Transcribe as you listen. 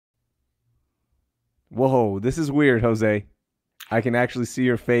Whoa, this is weird, Jose. I can actually see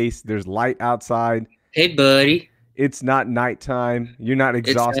your face. There's light outside. Hey, buddy. It's not nighttime. You're not It's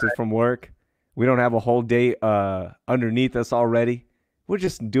exhausted from work. We don't have a whole day underneath us already. We're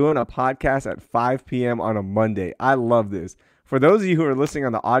just doing a podcast at 5 p.m. on a Monday. I love this. For those of you who are listening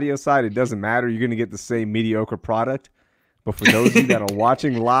on the audio side, it doesn't matter. You're going to get the same mediocre product. But for those of you that are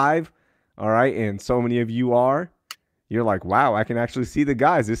watching live, all right, and so many of you are, you're like, wow, I can actually see the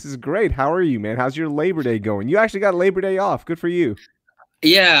guys. This is great. How are you, man? How's your Labor Day going? You actually got Labor Day off. Good for you.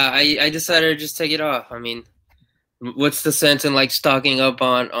 yeah. I decided to just take it off. I mean, what's the sense in like stocking up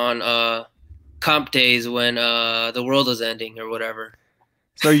on comp days when the world is ending or whatever?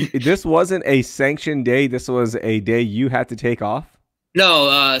 So this wasn't a sanctioned day. This was a day you had to take off.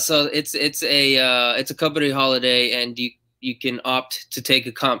 No, so it's a company holiday, and you can opt to take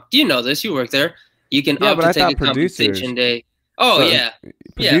a comp. Do you know this? You work there. You can opt to take a compensation day. Oh, so yeah.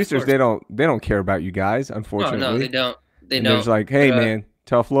 Producers, they don't care about you guys, unfortunately. No, they don't. They and don't. There's like, hey, man,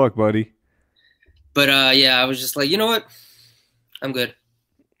 tough luck, buddy. But yeah, I was just like, you know what? I'm good.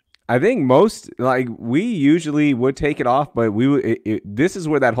 I think we usually would take it off, but this is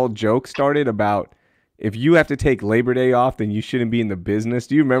where that whole joke started about if you have to take Labor Day off, then you shouldn't be in the business.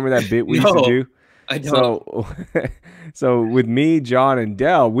 Do you remember that bit we used to do? I don't. So with me, John, and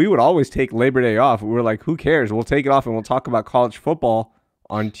Dell, we would always take Labor Day off. We were like, who cares? We'll take it off and we'll talk about college football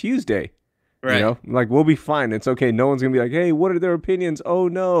on Tuesday. Right. You know, like we'll be fine. It's okay. No one's gonna be like, hey, what are their opinions? Oh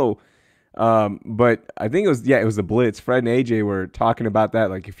no. But I think it was the Blitz. Fred and AJ were talking about that.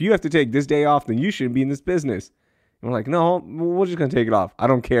 Like, if you have to take this day off, then you shouldn't be in this business. And we're like, no, we're just gonna take it off. I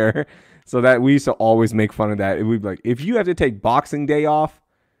don't care. So that we used to always make fun of that. We'd be like, if you have to take Boxing Day off,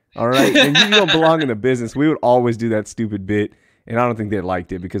 all right, and you don't belong in the business, we would always do that stupid bit. And I don't think they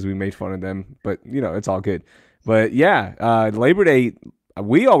liked it because we made fun of them. But you know, it's all good. But yeah, Labor Day,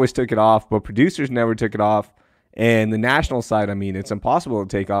 we always took it off, but producers never took it off. And the national side, I mean, it's impossible to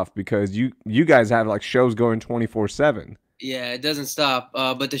take off because you guys have like shows going 24/7. Yeah, it doesn't stop.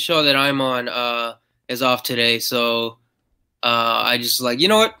 But the show that I'm on is off today, so I just like, you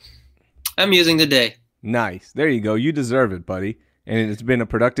know what? I'm using the day. Nice. There you go. You deserve it, buddy. And it's been a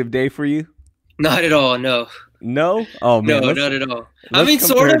productive day for you? Not at all. No. No? Oh man. No, not at all. I mean,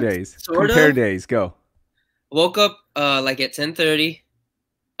 sort of. Days. Compare days. Go. Woke up like at 10:30.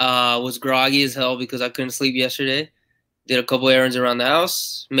 Was groggy as hell because I couldn't sleep yesterday. Did a couple errands around the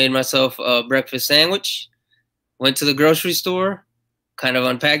house. Made myself a breakfast sandwich. Went to the grocery store. Kind of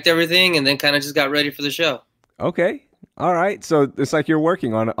unpacked everything, and then kind of just got ready for the show. Okay. All right. So it's like you're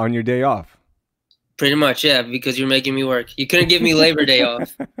working on your day off. Pretty much, yeah, because you're making me work. You couldn't give me Labor Day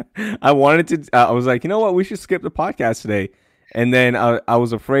off. I wanted to. I was like, you know what? We should skip the podcast today. And then I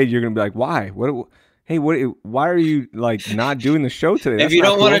was afraid you're gonna be like, why? Hey, why are you like not doing the show today? If you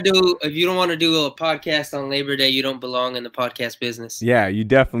don't want to do a podcast on Labor Day, you don't belong in the podcast business. Yeah, you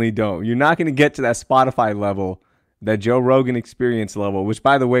definitely don't. You're not going to get to that Spotify level, that Joe Rogan Experience level. Which,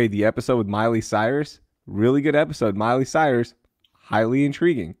 by the way, the episode with Miley Cyrus, really good episode. Miley Cyrus, highly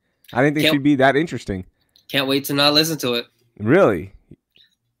intriguing. I didn't think she'd be that interesting. Can't wait to not listen to it. Really?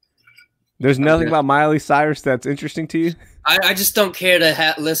 There's nothing about Miley Cyrus that's interesting to you? I just don't care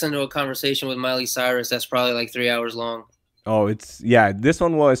to listen to a conversation with Miley Cyrus that's probably like 3 hours long. Oh, this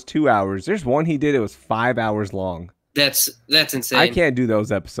one was 2 hours. There's one he did, it was 5 hours long. That's insane. I can't do those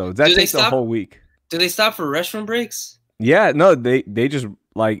episodes. That takes a whole week. Do they stop for restroom breaks? Yeah, no, they just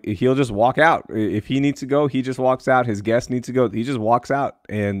like he'll just walk out. If he needs to go, he just walks out. His guest needs to go, he just walks out,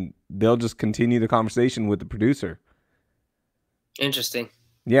 and they'll just continue the conversation with the producer. Interesting.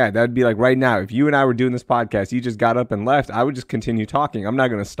 Yeah, that'd be like right now. If you and I were doing this podcast, you just got up and left, I would just continue talking. I'm not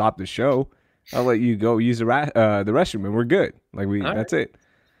going to stop the show. I'll let you go use the restroom, and we're good. Like that's it.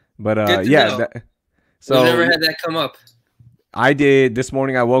 But yeah, so we've never had that come up. I did this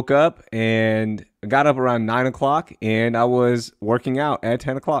morning. I woke up and I got up around 9 o'clock, and I was working out at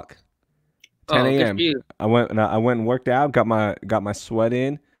 10 o'clock, 10 a.m. I went and worked out, got my sweat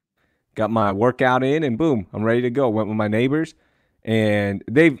in, got my workout in, and boom, I'm ready to go. Went with my neighbors. And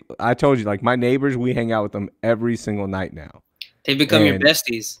I told you, like my neighbors, we hang out with them every single night now. They've become your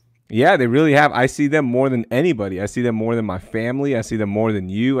besties. Yeah, they really have. I see them more than anybody. I see them more than my family. I see them more than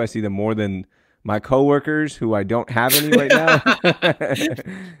you. I see them more than my coworkers, who I don't have any right now.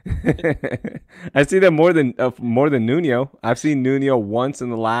 I see them more than Nuno. I've seen Nuno once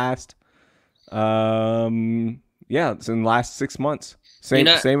in the last, it's in the last 6 months. Same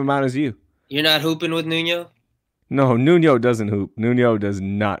amount as you. You're not hooping with Nuno? No, Nuno doesn't hoop. Nuno does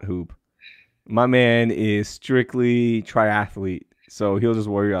not hoop. My man is strictly triathlete, so he'll just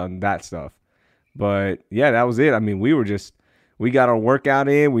worry on that stuff. But yeah, that was it. I mean, we We got our workout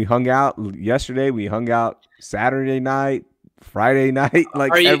in. We hung out yesterday. We hung out Saturday night, Friday night,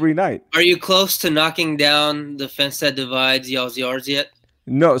 like every night. Are you close to knocking down the fence that divides y'all's yards yet?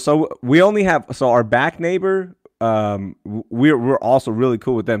 No, so we only have our back neighbor. We're also really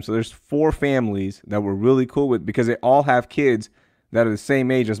cool with them. So there's 4 families that we're really cool with because they all have kids that are the same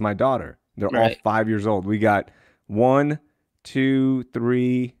age as my daughter. They're all 5 years old. We got 1, 2,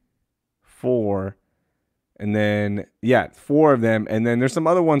 3, 4, and then 4 of them. And then there's some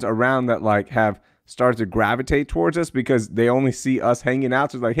other ones around that like have started to gravitate towards us because they only see us hanging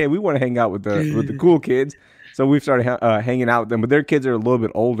out. So it's like, hey, we want to hang out with the cool kids. So we've started hanging out with them. But their kids are a little bit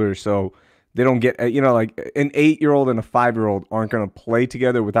older, so they don't get, like an 8-year-old and a 5-year-old aren't going to play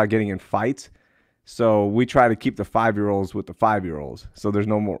together without getting in fights. So we try to keep the 5-year-olds with the 5-year-olds. So there's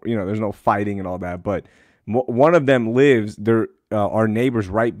no more, there's no fighting and all that. But one of them lives, our neighbor's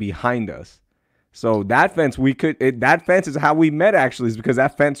right behind us. So that fence, that fence is how we met actually, is because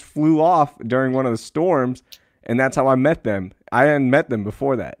that fence flew off during one of the storms. And that's how I met them. I hadn't met them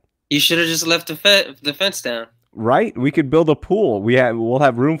before that. You should have just left the fence down. Right? We could build a pool. We'll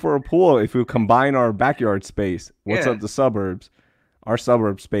have room for a pool if we combine our backyard space. What's up the suburbs? Our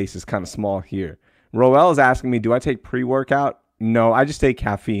suburb space is kind of small here. Roel is asking me, do I take pre-workout? No, I just take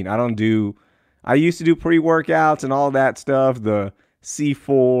caffeine. I used to do pre-workouts and all that stuff, the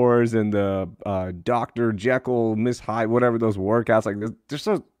C4s and the Dr. Jekyll, Miss Hyde, whatever those workouts. Like there's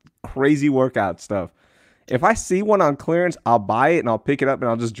so crazy workout stuff. If I see one on clearance, I'll buy it and I'll pick it up and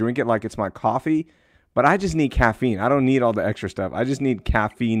I'll just drink it like it's my coffee. But I just need caffeine. I don't need all the extra stuff. I just need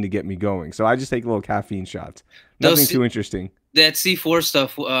caffeine to get me going. So I just take little caffeine shots. Nothing too interesting. That C4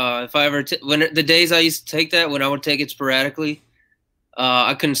 stuff, if I ever the days I used to take that, when I would take it sporadically,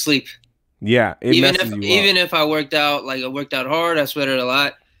 I couldn't sleep. Yeah, even if I worked out, like I worked out hard, I sweated a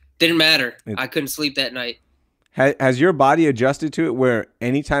lot. Didn't matter. I couldn't sleep that night. Has your body adjusted to it where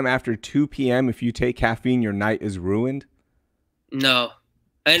anytime after 2 p.m. if you take caffeine, your night is ruined? No,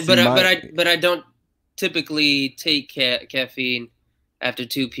 but I don't typically take caffeine after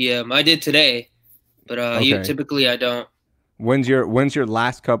 2 p.m. I did today, but typically I don't. When's your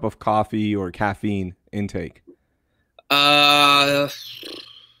last cup of coffee or caffeine intake?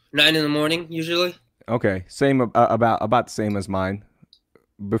 9 in the morning usually. Okay, same about the same as mine.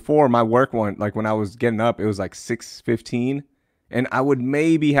 Before my work one, like when I was getting up, it was like 6:15, and I would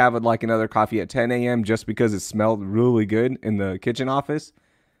maybe have like another coffee at 10 a.m. just because it smelled really good in the kitchen office.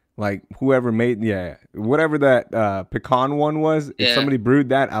 Like whoever made, whatever that pecan one was, if somebody brewed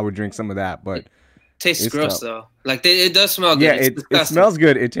that, I would drink some of that. But tastes gross though. Like it does smell good. Yeah, it smells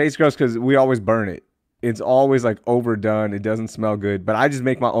good. It tastes gross because we always burn it. It's always like overdone. It doesn't smell good. But I just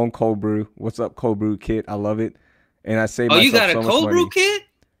make my own cold brew. What's up, cold brew kit? I love it, and I save myself so much money. Oh, you got a cold brew kit?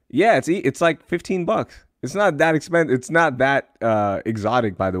 Yeah, it's like $15. It's not that expensive. It's not that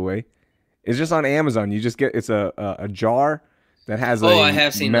exotic, by the way. It's just on Amazon. You just get a jar that has I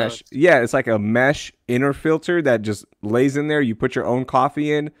have seen mesh. Those. Yeah, it's like a mesh inner filter that just lays in there. You put your own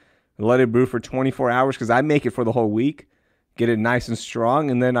coffee in, let it brew for 24 hours because I make it for the whole week. Get it nice and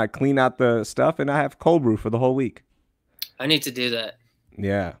strong, and then I clean out the stuff, and I have cold brew for the whole week. I need to do that.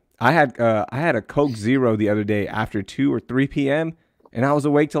 Yeah, I had a Coke Zero the other day after 2 or 3 p.m. and I was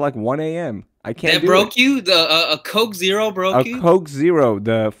awake till like 1 a.m. I can't. That broke you? A Coke Zero broke you? A Coke Zero,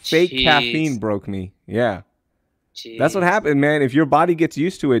 the fake caffeine broke me. Yeah. Jeez. That's what happened, man. If your body gets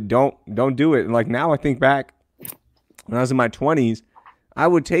used to it, don't do it. And like now I think back when I was in my 20s, I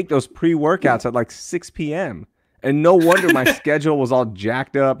would take those pre-workouts at like 6 p.m. And no wonder my schedule was all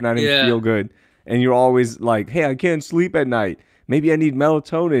jacked up and I didn't feel good. And you're always like, hey, I can't sleep at night. Maybe I need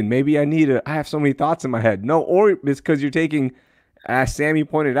melatonin. Maybe I have so many thoughts in my head. No, or it's because you're taking, as Sammy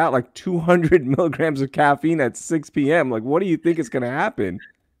pointed out, like 200 milligrams of caffeine at 6 p.m. Like, what do you think is going to happen?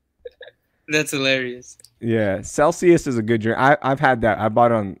 That's hilarious. Yeah, Celsius is a good drink. I've had that. I bought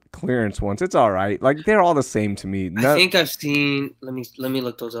it on clearance once. It's all right. Like, they're all the same to me. I think I've seen, let me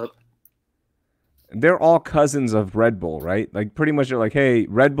look those up. They're all cousins of Red Bull, right? Like pretty much they're like, hey,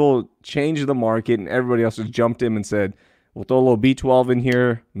 Red Bull changed the market and everybody else just jumped in and said, we'll throw a little B12 in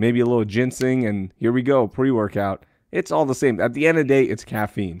here, maybe a little ginseng, and here we go, pre-workout. It's all the same. At the end of the day, it's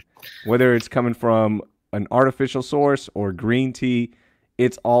caffeine. Whether it's coming from an artificial source or green tea,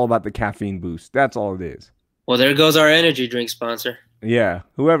 it's all about the caffeine boost. That's all it is. Well, there goes our energy drink sponsor. Yeah.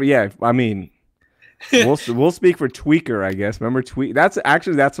 Whoever, I mean, we'll speak for Tweaker, I guess. Remember Tweaker?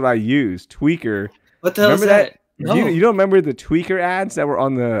 That's what I use. Tweaker. What the hell is that? No. You don't remember the Tweaker ads that were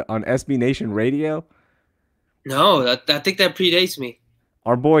on SB Nation Radio? No, I think that predates me.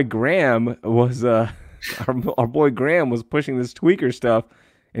 Our boy Graham was our boy Graham was pushing this Tweaker stuff,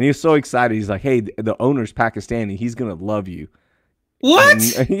 and he was so excited. He's like, "Hey, the owner's Pakistani. He's gonna love you."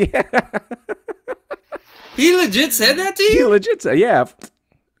 What? Yeah. He legit said that to He you? legit said, yeah.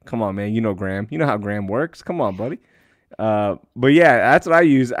 Come on, man. You know Graham. You know how Graham works. Come on, buddy. But yeah, that's what I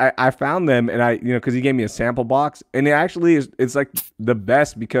use. I found them and because he gave me a sample box and it actually it's like the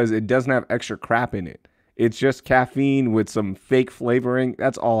best because it doesn't have extra crap in it. It's just caffeine with some fake flavoring.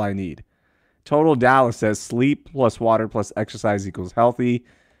 That's all I need. Total Dallas says sleep plus water plus exercise equals healthy.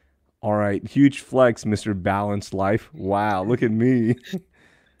 All right. Huge flex, Mr. Balanced Life. Wow. Look at me.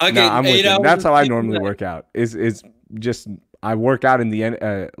 I Nah, get I'm with 8 him. hours That's of how I sleep a normally night. work out. Is just I work out in the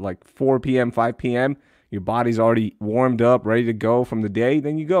end, like 4 p.m., 5 p.m. Your body's already warmed up, ready to go from the day.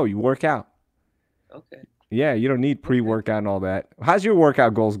 Then you go, you work out. Okay. Yeah, you don't need pre-workout and all that. How's your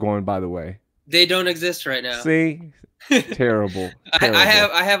workout goals going, by the way? They don't exist right now. See, terrible, I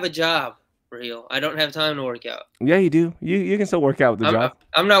terrible. have a job, Raheel. I don't have time to work out. Yeah, you do. You can still work out with the job.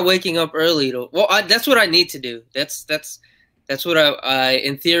 I'm not waking up early to. Well, that's what I need to do. That's what I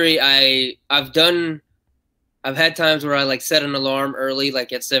in theory I've done. I've had times where I like set an alarm early,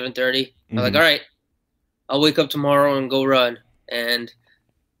 like at 7:30. I'm like, all right, I'll wake up tomorrow and go run, and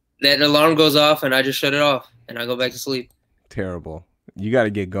that alarm goes off, and I just shut it off, and I go back to sleep. Terrible. You got to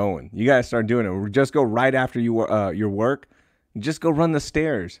get going. You got to start doing it. Just go right after your work. Just go run the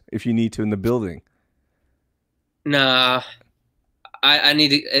stairs if you need to in the building. Nah, I need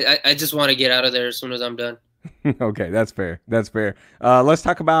to. I just want to get out of there as soon as I'm done. Okay, that's fair. That's fair. Let's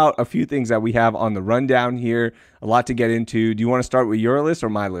talk about a few things that we have on the rundown here. A lot to get into. Do you want to start with your list or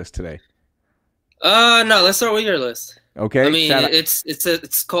my list today? No, let's start with your list. Okay. I mean,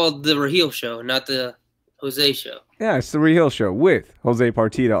 it's called the Raheel Show, not the Jose Show. Yeah, it's the Raheel Show with Jose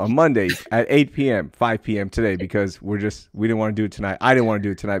Partida on Mondays at 8 p.m., 5 p.m. today because we didn't want to do it tonight. I didn't want to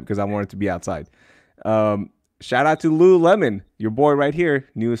do it tonight because I wanted to be outside. Shout out to Lululemon, your boy right here,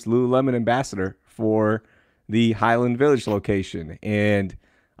 newest Lululemon ambassador for the Highland Village location. And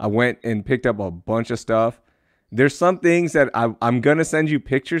I went and picked up a bunch of stuff. There's some things that I'm going to send you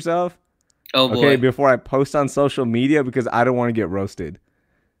pictures of. Oh, boy. Okay, before I post on social media because I don't want to get roasted.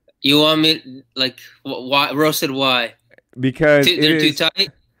 You want me, like, why roasted? Why? Because They're too tight?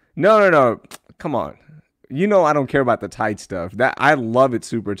 No. Come on. You know I don't care about the tight stuff. That I love it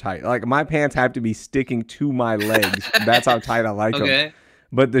super tight. Like my pants have to be sticking to my legs. That's how tight I like them.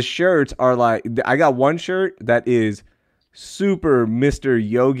 But the shirts are like, I got one shirt that is super Mr.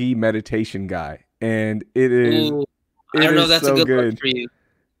 Yogi meditation guy. And it is, Ooh, I don't know if that's so a good look for you.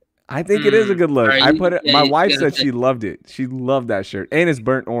 I think it is a good look. Right, I put it. yeah, my wife said she loved it. She loved that shirt, and it's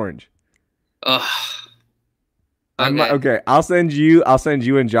burnt orange. Oh, okay. I'll send you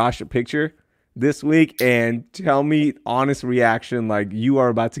and Josh a picture this week, and tell me honest reaction. Like you are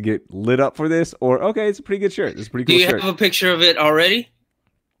about to get lit up for this, or okay, it's a pretty good shirt. It's a pretty cool shirt. Do you have a picture of it already?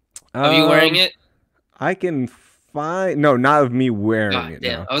 Of you wearing it? I can find not of me wearing it.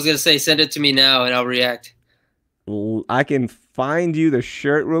 Damn. No. I was gonna say send it to me now, and I'll react. I can find you the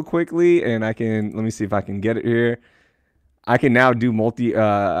shirt real quickly, and let me see if I can get it here. I can now do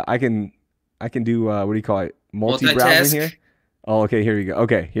I can do what do you call it? Multi-browsing here. Oh, okay, here you go.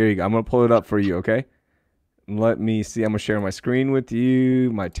 Okay, here you go. I'm gonna pull it up for you, okay? Let me see. I'm gonna share my screen with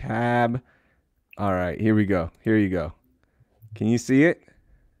you, my tab. All right, here we go. Here you go. Can you see it?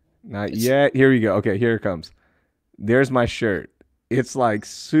 Not yet. Here we go. Okay, here it comes. There's my shirt. It's like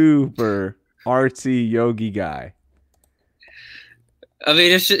super artsy yogi guy. I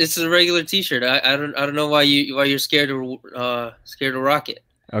mean, it's a regular T-shirt. I don't know why you're scared to rock it.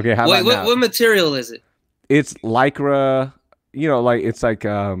 Okay, how about now? What material is it? It's lycra. You know, like it's like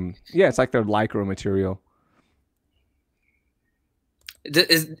it's like the lycra material.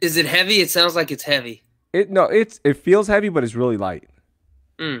 Is it heavy? It sounds like it's heavy. It feels heavy, but it's really light.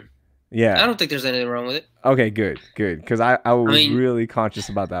 Yeah, I don't think there's anything wrong with it. Okay, good, because I was really conscious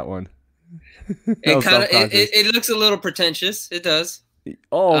about that one. It looks a little pretentious. It does.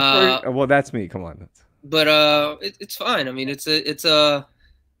 Oh, well, that's me. Come on. But it's fine. I mean, it's a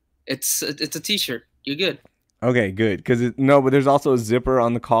T-shirt. You're good. Okay, good. Because but there's also a zipper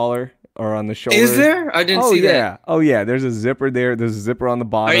on the collar or on the shoulder. Is there? I didn't see that. Oh yeah. There's a zipper there. There's a zipper on the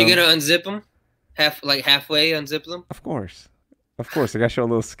bottom. Are you gonna unzip them? Halfway unzip them? Of course. I gotta show a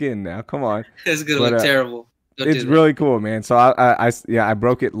little skin now. Come on. It's gonna look terrible. It's really cool, man. So I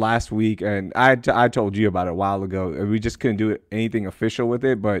broke it last week, and I told you about it a while ago. We just couldn't do anything official with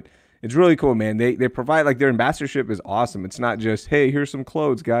it, but it's really cool, man. They provide, like, their ambassadorship is awesome. It's not just, hey, here's some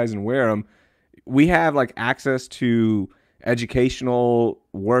clothes, guys, and wear them. We have like access to educational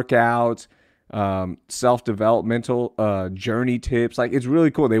workouts, self-developmental journey tips. Like, it's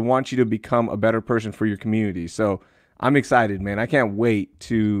really cool. They want you to become a better person for your community. So I'm excited, man. I can't wait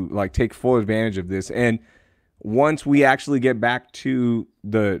to like take full advantage of this. And once we actually get back to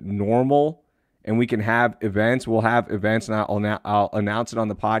the normal and we can have events, we'll have events, and I'll announce it on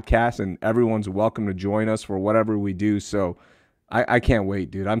the podcast, and everyone's welcome to join us for whatever we do. So I can't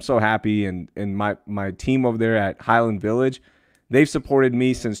wait, dude. I'm so happy, and my team over there at Highland Village, they've supported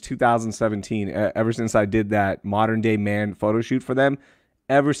me since 2017, ever since I did that Modern Day Man photo shoot for them.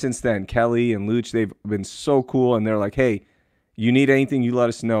 Ever since then, Kelly and Luch, they've been so cool, and they're like, hey, you need anything, you let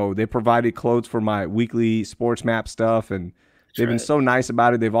us know. They provided clothes for my weekly sports map stuff, and they've been so nice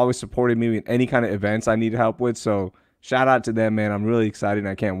about it. They've always supported me in any kind of events I need help with. So shout out to them, man. I'm really excited, and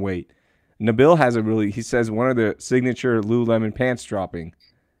I can't wait. Nabil has he says one of the signature Lululemon pants dropping.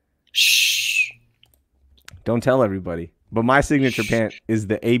 Shh. Don't tell everybody. But my signature pant is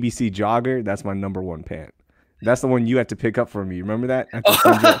the ABC Jogger. That's my #1 pant. That's the one you had to pick up for me. Remember that?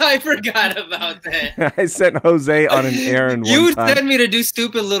 I forgot about that. I sent Jose on an errand one time. You sent me to do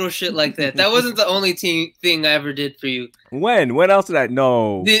stupid little shit like that. That wasn't the only thing I ever did for you. When? When else did I?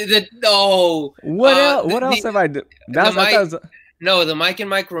 No. No. What else? What else have I done? The Mike and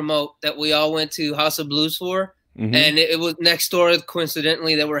Mike remote that we all went to House of Blues for. Mm-hmm. And it was next door,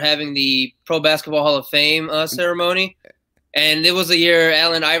 coincidentally, that we're having the Pro Basketball Hall of Fame ceremony. And it was the year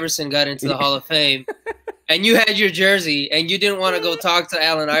Allen Iverson got into the Hall of Fame. And you had your jersey, and you didn't want to go talk to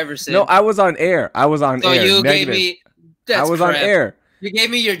Allen Iverson. No, I was on air. I was on air. So you gave me... I was on air. You gave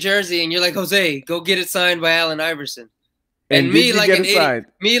me your jersey, and you're like, Jose, go get it signed by Allen Iverson. And me, like an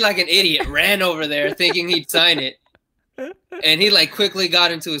idiot, ran over there thinking he'd sign it. And he like quickly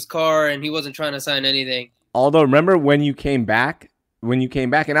got into his car, and he wasn't trying to sign anything. Although, remember when you came back?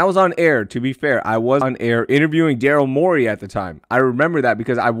 And I was on air, to be fair. I was on air interviewing Daryl Morey at the time. I remember that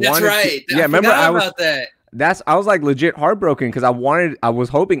because I wanted about that. I was like legit heartbroken because I was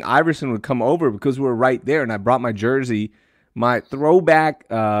hoping Iverson would come over because we were right there, and I brought my jersey, my throwback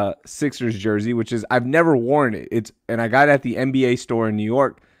Sixers jersey, which is I've never worn it. And I got it at the NBA store in New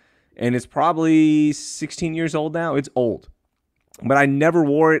York, and it's probably 16 years old now. It's old. But I never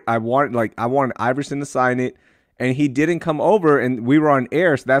wore it. I wanted Iverson to sign it, and he didn't come over, and we were on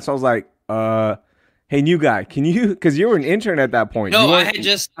air, so that's why I was like, hey, new guy, can you, because you were an intern at that point. No, I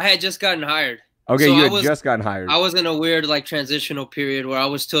had just gotten hired. Okay, so you had just gotten hired. I was in a weird like transitional period where I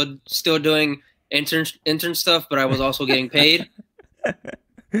was still doing intern stuff, but I was also getting paid.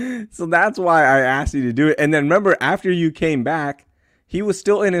 So that's why I asked you to do it. And then remember, after you came back, he was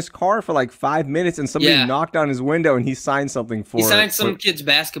still in his car for like 5 minutes, and somebody knocked on his window, and he signed something for. He signed some kid's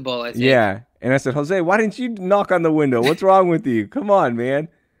basketball, I think. Yeah, and I said, Jose, why didn't you knock on the window? What's wrong with you? Come on, man.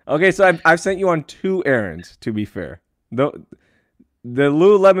 Okay, so I've sent you on 2 errands. To be fair, the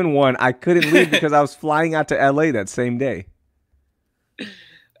Lululemon one, I couldn't leave because I was flying out to LA that same day.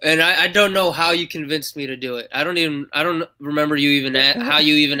 And I don't know how you convinced me to do it. I don't remember you even how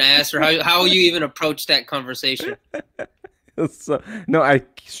you even asked or how you even approached that conversation. So, no, I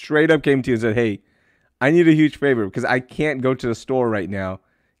straight up came to you and said, hey, I need a huge favor because I can't go to the store right now.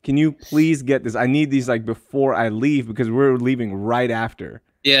 Can you please get this? I need these like before I leave because we're leaving right after.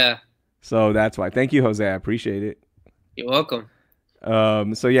 Yeah. So that's why. Thank you, Jose. I appreciate it. You're welcome.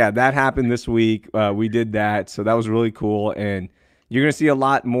 So yeah, that happened this week. We did that. So that was really cool. And you're going to see a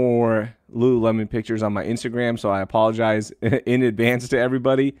lot more Lululemon pictures on my Instagram. So I apologize in advance to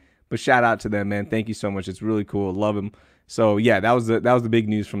everybody, but shout out to them, man. Thank you so much. It's really cool. Love them. So yeah, that was the big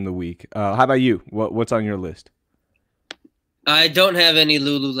news from the week. How about you? What's on your list? I don't have any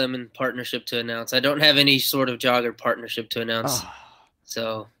Lululemon partnership to announce. I don't have any sort of jogger partnership to announce. Oh,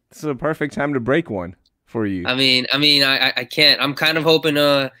 so this is a perfect time to break one for you. I mean, I can't. I'm kind of hoping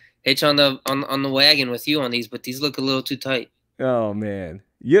to hitch on the wagon with you on these, but these look a little too tight. Oh man,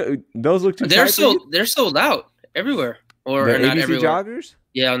 yeah, those look too tight. They're sold out everywhere, or the not ABC everywhere. Joggers?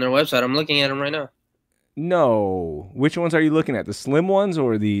 Yeah, on their website. I'm looking at them right now. No, which ones are you looking at? The slim ones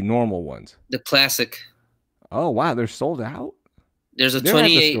or the normal ones? The classic. Oh wow, they're sold out. There's a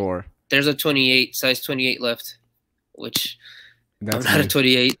 28. There's a 28, size 28 left, which I'm not a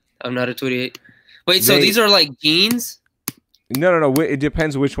 28. I'm not a 28. Wait, so these are like jeans? No. It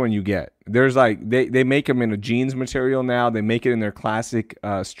depends which one you get. There's like they make them in a jeans material now. They make it in their classic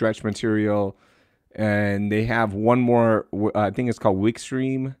stretch material, and they have one more. I think it's called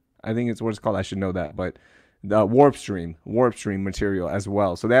Wickstream. I think it's what it's called. I should know that, but the Warp Stream material as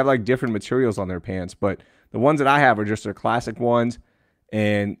well. So they have like different materials on their pants, but the ones that I have are just their classic ones,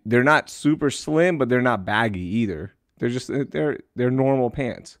 and they're not super slim, but they're not baggy either. They're just they're normal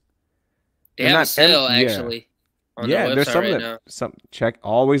pants. They have a sale actually. On their there's some right that now. Check.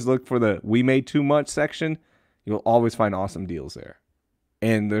 Always look for the "We Made Too Much" section. You'll always find awesome deals there,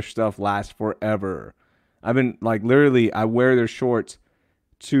 and their stuff lasts forever. I've been like literally, I wear their shorts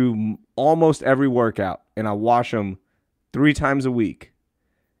to almost every workout, and I wash them 3 times a week,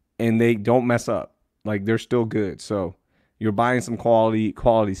 and they don't mess up. Like, they're still good. So you're buying some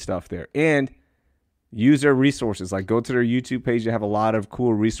quality stuff there. And use their resources. Like, go to their YouTube page. They have a lot of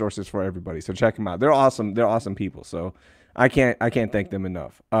cool resources for everybody. So check them out. They're awesome. They're awesome people. So I can't thank them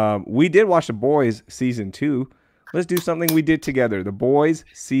enough. We did watch The Boys season 2. Let's do something we did together. The Boys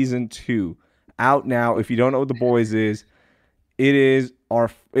season 2 out now. If you don't know what The Boys is, it is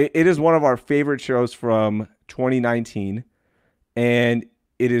one of our favorite shows from 2019, and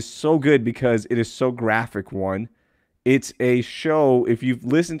it is so good because it is so graphic. One, it's a show, if you've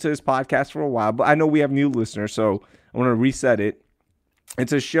listened to this podcast for a while, but I know we have new listeners, so I want to reset it.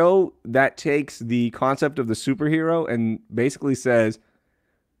 It's a show that takes the concept of the superhero and basically says,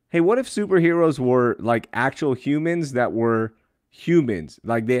 hey, what if superheroes were like actual humans that were humans?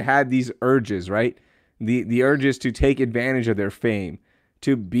 Like, they had these urges, right? The urges to take advantage of their fame,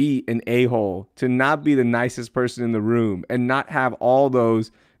 to be an a-hole, to not be the nicest person in the room, and not have all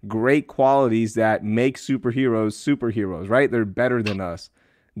those great qualities that make superheroes, right? They're better than us.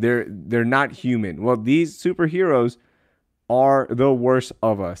 They're not human. Well, these superheroes are the worst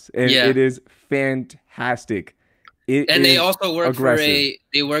of us, and it is fantastic. And they also work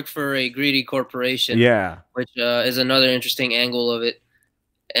for a greedy corporation. Yeah, which is another interesting angle of it.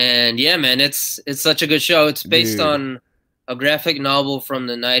 And yeah, man, it's such a good show. It's based on a graphic novel from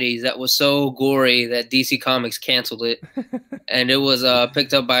the 90s that was so gory that DC Comics canceled it, and it was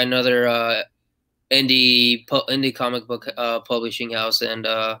picked up by another indie comic book publishing house, and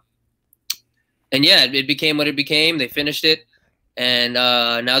yeah, it became what it became. They finished it, and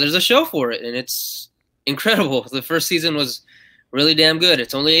now there's a show for it, and it's incredible. The first season was really damn good.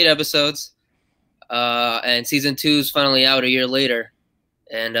 It's only 8 episodes, and season 2 is finally out a year later.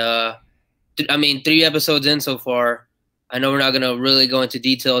 And I mean, 3 episodes in so far. I know we're not going to really go into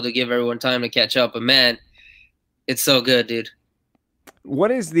detail to give everyone time to catch up, but man, it's so good, dude.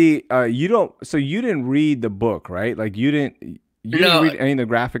 What is the so you didn't read the book, right? Like, you didn't read any of the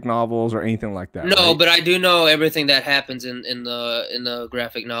graphic novels or anything like that? No, right? But I do know everything that happens in the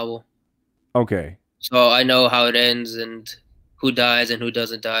graphic novel. Okay. So I know how it ends and who dies and who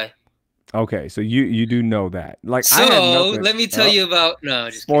doesn't die. Okay, so you do know that. Like, so I have nothing. Let me tell you about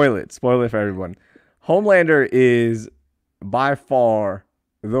just spoil it for everyone. Homelander is by far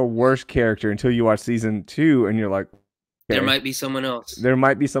the worst character until you watch season 2, and you're like, okay, there might be someone else. There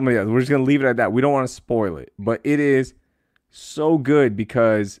might be somebody else. We're just gonna leave it at that. We don't want to spoil it, but it is so good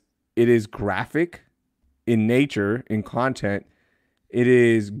because it is graphic in nature, in content. It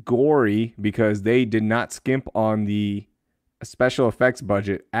is gory because they did not skimp on the special effects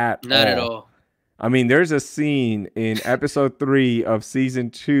budget Not at all. I mean, there's a scene in episode 3 of season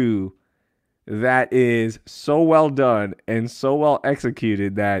 2 that is so well done and so well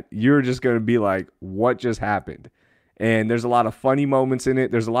executed that you're just going to be like, what just happened? And there's a lot of funny moments in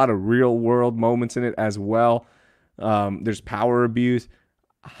it. There's a lot of real world moments in it as well. There's power abuse.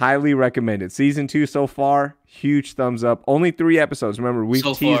 Highly recommended. Season 2 so far, huge thumbs up. Only 3 episodes. Remember, we've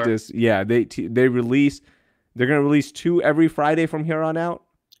teased this. Yeah, they release. They're gonna release 2 every Friday from here on out.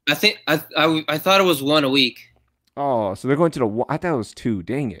 I think I thought it was 1 a week. Oh, so they're going to the. I thought it was 2.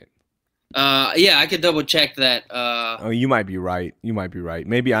 Dang it. Yeah, I could double check that. Oh, you might be right.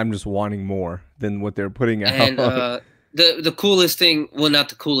 Maybe I'm just wanting more than what they're putting out. And the coolest thing, well, not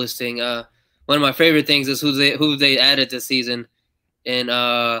the coolest thing. One of my favorite things is who they added this season, and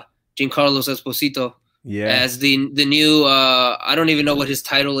Giancarlo Esposito. Yeah. As the new I don't even know what his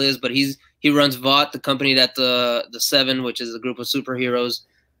title is, but he runs VOT, the company that the Seven, which is a group of superheroes,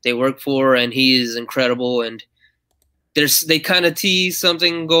 they work for, and he is incredible. And they kind of tease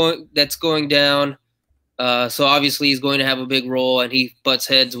something that's going down. So obviously he's going to have a big role, and he butts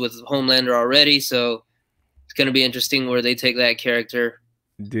heads with Homelander already. So it's going to be interesting where they take that character.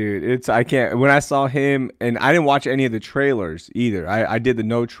 Dude, I can't. When I saw him, and I didn't watch any of the trailers either. I did the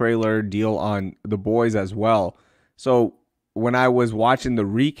no trailer deal on The Boys as well. So when I was watching the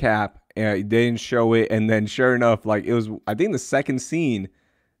recap, they didn't show it, and then sure enough, like, it was, I think, the second scene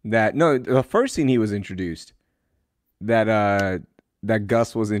the first scene he was introduced, that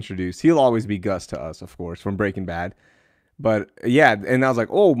Gus was introduced. He'll always be Gus to us, of course, from Breaking Bad. But yeah, and I was like,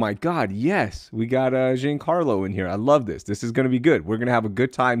 oh my God, yes, we got Giancarlo in here. I love this. This is going to be good. We're going to have a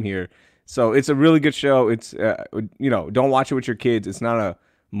good time here. So it's a really good show. It's, don't watch it with your kids. It's not a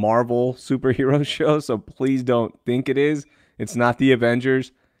Marvel superhero show, so please don't think it is. It's not the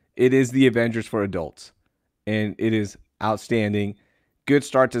Avengers. It is the Avengers for adults, and it is outstanding. Good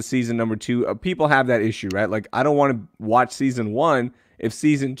start to season number 2. People have that issue, right? Like, I don't want to watch season 1 if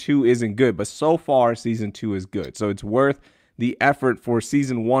season 2 isn't good, but so far season 2 is good. So it's worth the effort for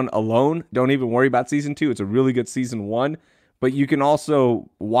season 1 alone. Don't even worry about season 2. It's a really good season 1, but you can also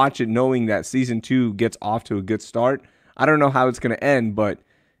watch it knowing that season 2 gets off to a good start. I don't know how it's going to end, but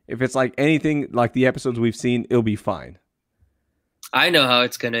if it's like anything like the episodes we've seen, it'll be fine. I know how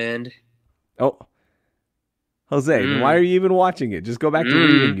it's going to end. Oh, Jose, then why are you even watching it? Just go back to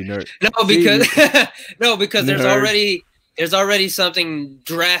reading, you nerd. No, because there's already something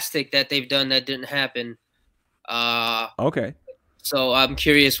drastic that they've done that didn't happen. Okay. So I'm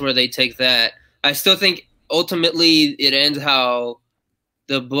curious where they take that. I still think ultimately it ends how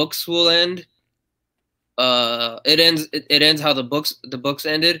the books will end. It ends how the books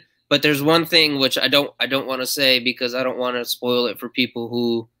ended. But there's one thing which I don't want to say because I don't want to spoil it for people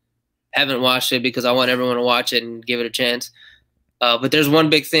who haven't watched it, because I want everyone to watch it and give it a chance. But there's one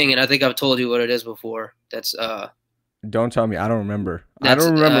big thing, and I think I've told you what it is before. That's don't tell me. I don't remember. I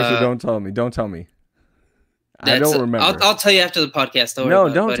don't remember, so don't tell me. Don't tell me. I don't remember. I'll tell you after the podcast.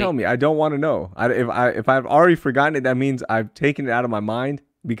 Don't tell me. I don't want to know. If I've already forgotten it, that means I've taken it out of my mind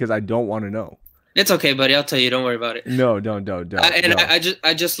because I don't want to know. It's okay, buddy. I'll tell you. Don't worry about it. No, don't.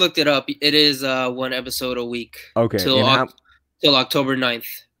 I just looked it up. It is 1 episode a week. Okay. Till October 9th.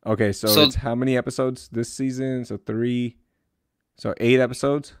 Okay, so it's how many episodes this season? So 3. So 8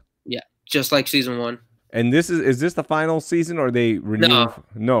 episodes? Yeah, just like season 1. And is this the final season, or are they renewing?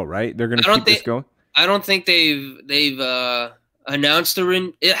 No, right? They're gonna keep this going? I don't think they've announced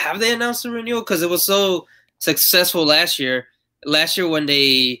have they announced the renewal? Because it was so successful last year. Last year when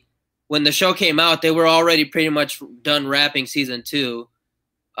the show came out, they were already pretty much done wrapping season 2.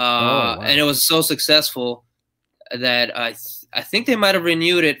 Wow. And it was so successful that I think they might have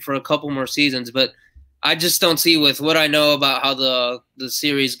renewed it for a couple more seasons, but I just don't see, with what I know about how the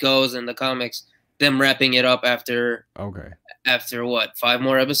series goes in the comics, them wrapping it up after what, 5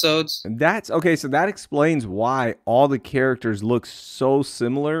 more episodes? That's okay. So that explains why all the characters look so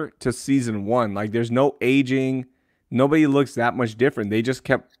similar to season 1. Like there's no aging. Nobody looks that much different. They just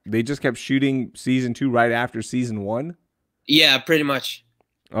kept shooting season 2 right after season 1. Yeah, pretty much.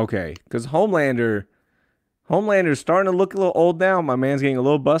 Okay, because Homelander's starting to look a little old now. My man's getting a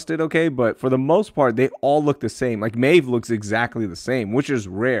little busted, okay? But for the most part, they all look the same. Like, Maeve looks exactly the same, which is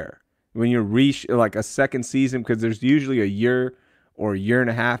rare when you're like a second season, because there's usually a year or a year and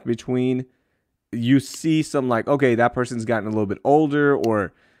a half between. You see some like, okay, that person's gotten a little bit older,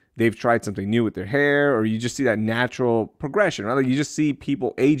 or they've tried something new with their hair, or you just see that natural progression, right? Like you just see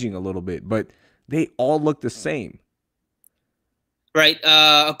people aging a little bit, but they all look the same. Right.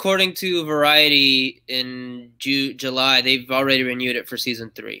 According to Variety, in July, they've already renewed it for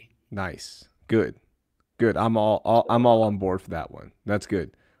season 3. Nice. Good. I'm all on board for that one. That's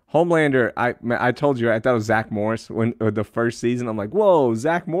good. Homelander, I told you, I thought it was Zach Morris when the first season. I'm like, whoa,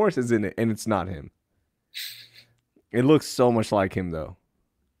 Zach Morris is in it, and it's not him. It looks so much like him, though.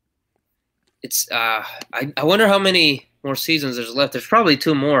 It's I wonder how many more seasons there's left. There's probably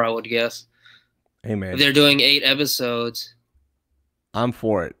 2 more, I would guess. Hey, man. If they're doing 8 episodes. I'm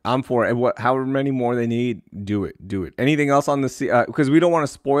for it. However many more they need, do it. Anything else on the because we don't want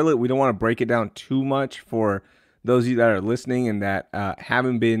to spoil it. We don't want to break it down too much for those of you that are listening and that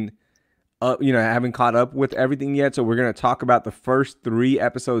haven't been haven't caught up with everything yet. So we're going to talk about the first 3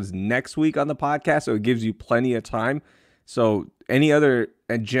 episodes next week on the podcast, so it gives you plenty of time. So any other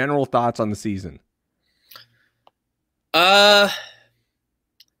general thoughts on the season? I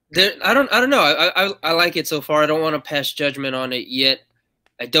don't know. I like it so far. I don't want to pass judgment on it yet.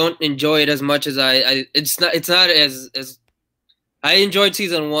 I don't enjoy it as much as it's not as I enjoyed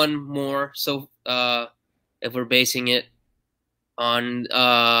season 1 more. So if we're basing it on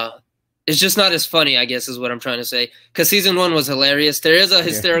it's just not as funny, I guess, is what I'm trying to say. Because season 1 was hilarious. There is a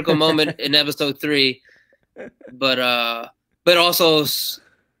hysterical moment in episode 3, but also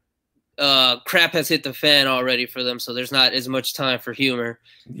crap has hit the fan already for them, so there's not as much time for humor.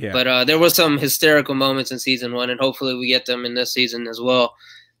 Yeah. But there was some hysterical moments in season 1, and hopefully we get them in this season as well.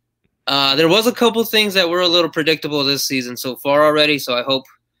 There was a couple things that were a little predictable this season so far already, so I hope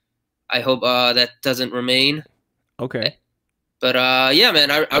that doesn't remain. Okay. But yeah,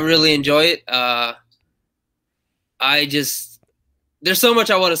 man, I really enjoy it. There's so much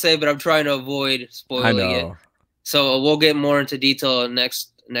I want to say, but I'm trying to avoid spoiling it. So we'll get more into detail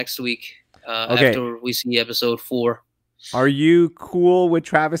next week after we see episode 4. Are you cool with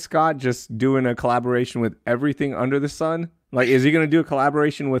Travis Scott just doing a collaboration with everything under the sun? Like, is he going to do a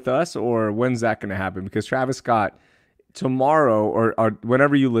collaboration with us, or when's that going to happen? Because Travis Scott, tomorrow or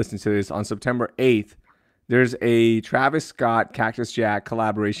whenever you listen to this, on September 8th, there's a Travis Scott Cactus Jack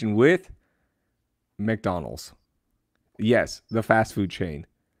collaboration with McDonald's. Yes, the fast food chain.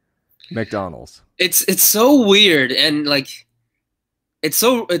 McDonald's. It's so weird, and like it's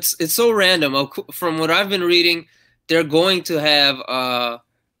so random. From what I've been reading, they're going to have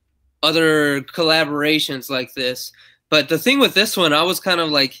other collaborations like this. But the thing with this one, I was kind of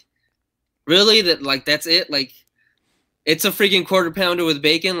like, really, that like that's it? Like, it's a freaking quarter pounder with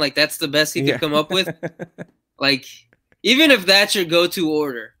bacon. Like, that's the best he could come up with. Like, even if that's your go-to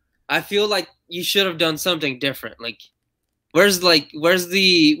order, I feel like you should have done something different. Like, what's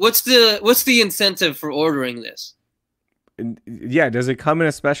the incentive for ordering this? Yeah, does it come in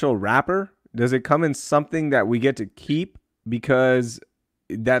a special wrapper? Does it come in something that we get to keep because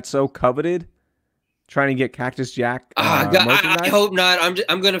that's so coveted? Trying to get Cactus Jack merchandise? I hope not.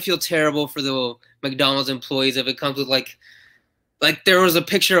 I'm gonna feel terrible for the McDonald's employees if it comes with like there was a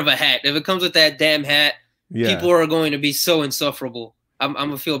picture of a hat. If it comes with that damn hat, people are going to be so insufferable. I'm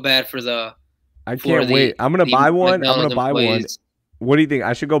gonna feel bad for the. I can't wait. I'm gonna buy one. I'm gonna buy one. What do you think?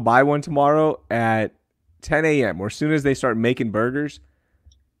 I should go buy one tomorrow at 10 a.m. or as soon as they start making burgers,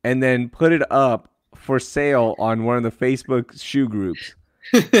 and then put it up for sale on one of the Facebook shoe groups.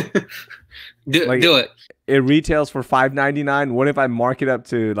 Do it. It retails for $5.99. What if I mark it up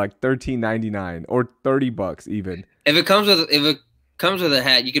to like $13.99 or $30 even? If it comes with a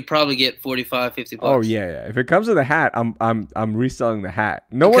hat, you could probably get $45, $50. Oh yeah. If it comes with a hat, I'm reselling the hat.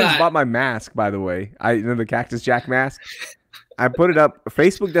 No one's bought my mask, by the way. The Cactus Jack mask. I put it up.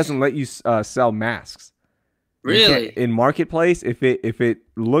 Facebook doesn't let you sell masks. Really? In Marketplace, if it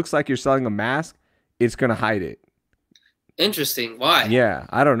looks like you're selling a mask, it's gonna hide it. Interesting. Why? Yeah,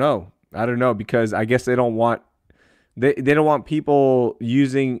 I don't know because I guess they don't want people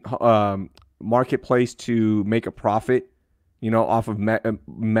using Marketplace to make a profit, off of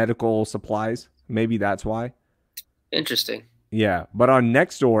medical supplies. Maybe that's why. Interesting. Yeah, but on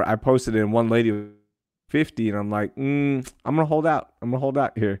Nextdoor, I posted it and one lady was 50, and I'm like, I'm gonna hold out. I'm gonna hold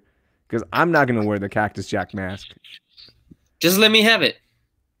out here because I'm not gonna wear the Cactus Jack mask. Just let me have it.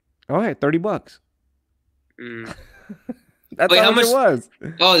 All right, $30. That's how much it was.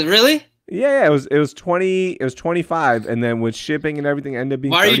 Oh, really? Yeah, it was 20. It was 25, and then with shipping and everything, ended up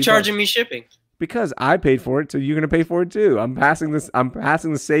being. Why are you charging me shipping? Because I paid for it, so you're gonna pay for it too. I'm passing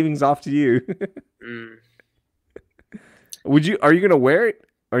the savings off to you. Are you gonna wear it?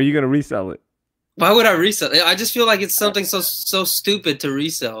 Or are you gonna resell it? Why would I resell it? I just feel like it's something so stupid to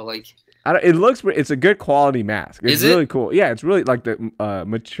resell. Like, it's a good quality mask. It's really cool. Yeah, it's really like the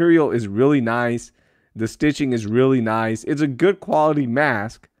material is really nice. The stitching is really nice. It's a good quality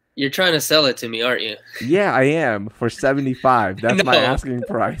mask. You're trying to sell it to me, aren't you? Yeah, I am for $75. That's my asking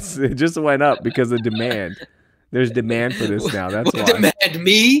price. It just went up because of demand. There's demand for this now. That's why. Demand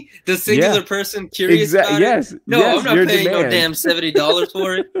me, the singular person curious about it? Yes. No, yes, I'm not paying no damn $70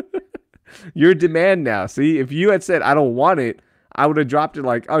 for it. Your demand now. See, if you had said I don't want it, I would have dropped it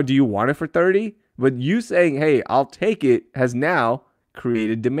like, oh, do you want it for $30? But you saying, hey, I'll take it, has now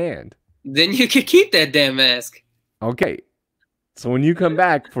created demand. Then you could keep that damn mask. Okay. So when you come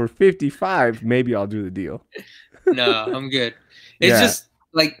back for $55, maybe I'll do the deal. No, I'm good. It's just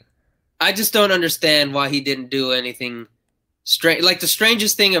like, I just don't understand why he didn't do anything strange. Like, the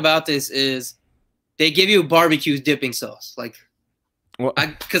strangest thing about this is they give you barbecue dipping sauce. Like,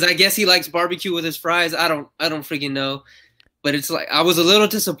 because I guess he likes barbecue with his fries. I don't freaking know. But it's like, I was a little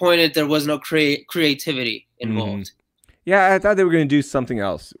disappointed there was no creativity involved. Yeah, I thought they were going to do something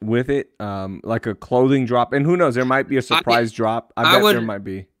else with it, like a clothing drop. And who knows, there might be a surprise drop. I bet there might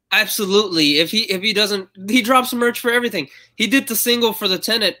be. Absolutely. If he doesn't, he drops merch for everything. He did the single for the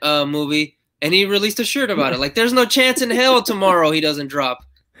Tenet movie, and he released a shirt about it. Like, there's no chance in hell tomorrow he doesn't drop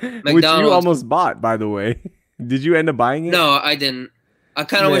McDonald's. Which you almost bought, by the way. Did you end up buying it? No, I didn't. I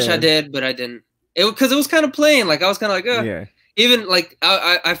kind of wish I did, but I didn't. Because it was kind of plain. Like, I was kind of like, yeah. Even like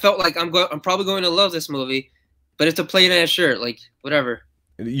I felt like I'm probably going to love this movie. But it's a plain ass shirt, like whatever.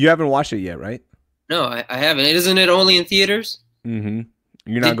 You haven't watched it yet, right? No, I haven't. Isn't it only in theaters? Mm-hmm.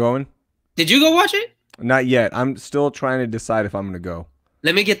 You're not going? Did you go watch it? Not yet. I'm still trying to decide if I'm gonna go.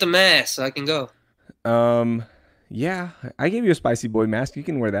 Let me get the mask so I can go. Yeah. I gave you a spicy boy mask. You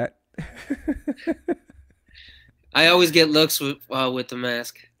can wear that. I always get looks with the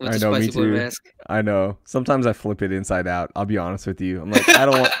mask. With the spicy boy mask. I know. Sometimes I flip it inside out. I'll be honest with you. I'm like,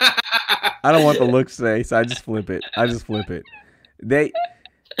 I don't want the looks today, so I just flip it.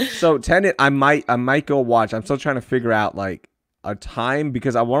 So Tenet, I might go watch. I'm still trying to figure out like a time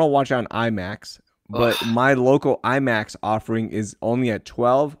because I want to watch it on IMAX, but my local IMAX offering is only at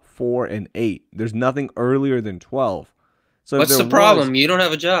 12, 4, and 8. There's nothing earlier than 12. So what's the problem? You don't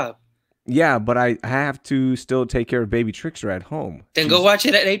have a job. Yeah, but I have to still take care of baby Trickster at home. Then go watch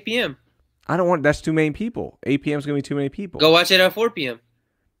it at 8 p.m. I don't want. That's too many people. 8 p.m. is gonna be too many people. Go watch it at 4 p.m.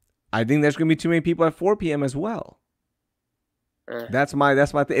 I think there's going to be too many people at 4 p.m. as well. That's my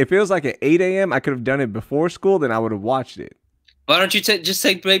thing. If it was like at 8 a.m., I could have done it before school, then I would have watched it. Why don't you just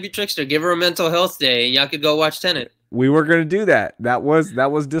take Baby Trickster, give her a mental health day, and y'all could go watch Tenet? We were gonna do that. That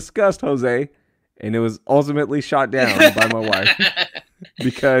was discussed, Jose, and it was ultimately shot down by my wife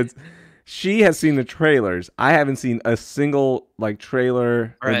because she has seen the trailers. I haven't seen a single like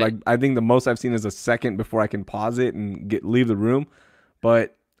trailer. Right. Like I think the most I've seen is a second before I can pause it and leave the room.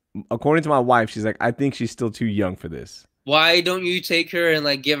 But according to my wife, she's like, I think she's still too young for this. Why don't you take her and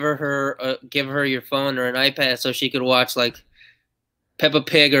like give her your phone or an iPad so she could watch like Peppa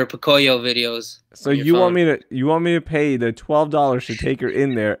Pig or Picoyo videos? So you want me to pay the $12 to take her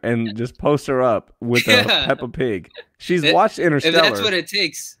in there and just post her up with a Peppa Pig? She's watched Interstellar. If that's what it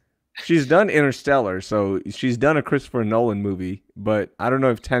takes. She's done Interstellar, so she's done a Christopher Nolan movie, but I don't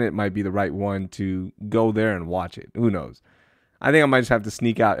know if Tenet might be the right one to go there and watch it. Who knows? I think I might just have to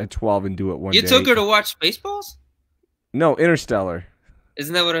sneak out at 12 and do it one day. You took her to watch Spaceballs? No, Interstellar.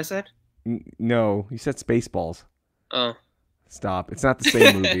 Isn't that what I said? No, you said Spaceballs. Oh. Stop. It's not the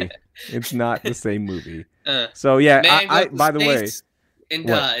same movie. It's not the same movie. So, yeah, I by the way. And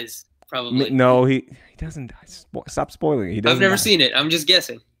dies, probably. No, he doesn't die. Stop spoiling it. I've never seen it. I'm just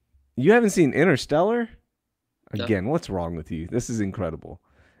guessing. You haven't seen Interstellar? Again, what's wrong with you? This is incredible.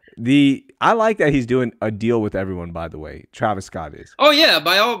 I like that he's doing a deal with everyone, by the way. Travis Scott is. Oh yeah,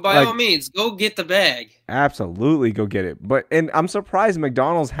 by all means, go get the bag. Absolutely, go get it. And I'm surprised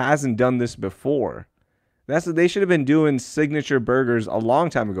McDonald's hasn't done this before. They should have been doing signature burgers a long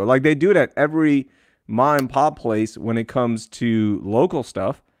time ago. Like they do it at every mom and pop place when it comes to local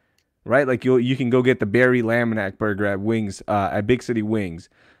stuff, right? Like you can go get the Barry Laminack burger at Wings, at Big City Wings.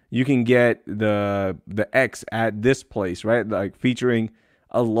 You can get the X at this place, right? Like featuring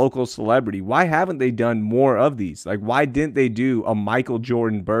a local celebrity. Why haven't they done more of these? Like, why didn't they do a Michael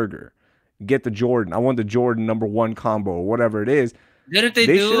Jordan burger? Get the Jordan. I want the Jordan #1 combo or whatever it is. Didn't they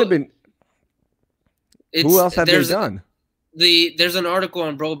should have been. Who else have they done? There's an article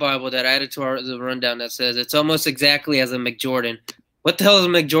on Bro Bible that I added to the rundown that says it's almost exactly as a McJordan. What the hell is a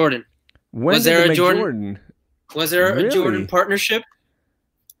McJordan? Was there a Jordan? Was there a Jordan partnership?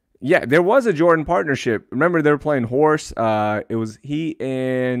 Yeah, there was a Jordan partnership. Remember, they were playing horse. It was he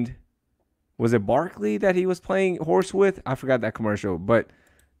and was it Barkley that he was playing horse with? I forgot that commercial, but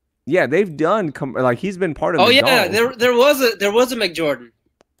yeah, they've done like he's been part of. Oh yeah, there was a McJordan.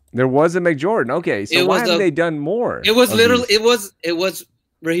 There was a McJordan. Okay, so why haven't they done more? It was literally it was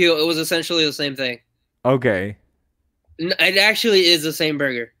Raheel. It was essentially the same thing. Okay. It actually is the same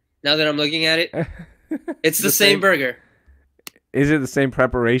burger. Now that I'm looking at it, it's the same burger. Is it the same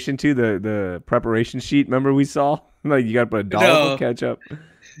preparation too? The preparation sheet, remember we saw? Like you got to put a dollop of ketchup. No,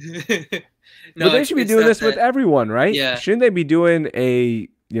 but they should be doing this with everyone, right? Yeah. Shouldn't they be doing a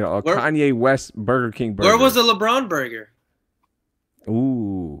Kanye West Burger King burger? Where was the LeBron burger?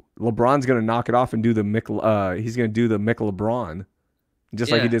 Ooh, LeBron's gonna knock it off and do he's gonna do the LeBron,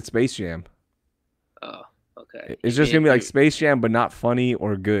 just like he did Space Jam. Oh, okay. It's just gonna be like Space Jam, but not funny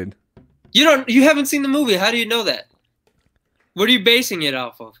or good. You haven't seen the movie. How do you know that? What are you basing it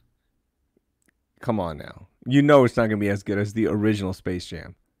off of? Come on now. You know it's not going to be as good as the original Space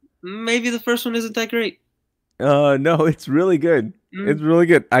Jam. Maybe the first one isn't that great. No, it's really good. It's really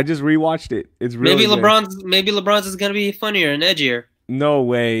good. I just rewatched it. It's really good. Maybe LeBron's is going to be funnier and edgier. No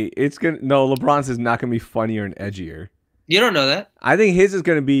way. LeBron's is not going to be funnier and edgier. You don't know that. I think his is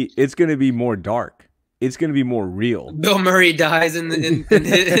going to be more dark. It's going to be more real. Bill Murray dies in the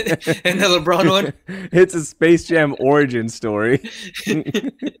LeBron one. It's a Space Jam origin story.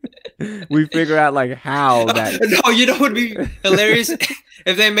 We figure out like how that. No, you know what would be hilarious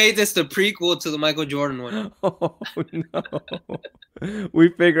if they made this the prequel to the Michael Jordan one. Oh no! We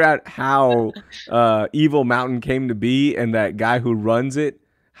figure out how Evil Mountain came to be, and that guy who runs it,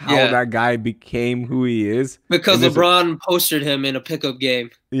 how that guy became who he is. Because LeBron postered him in a pickup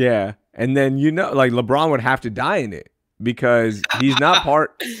game. Yeah. And then like LeBron would have to die in it because he's not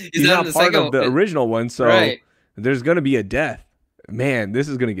part. he's not part of the original one. So there's gonna be a death. Man, this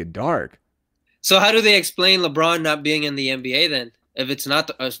is gonna get dark. So how do they explain LeBron not being in the NBA then? If it's not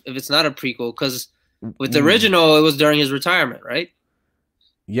a prequel, because with the original it was during his retirement, right?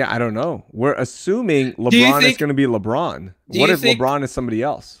 Yeah, I don't know. We're assuming LeBron is gonna be LeBron. What if LeBron is somebody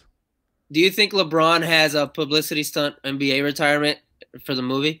else? Do you think LeBron has a publicity stunt NBA retirement for the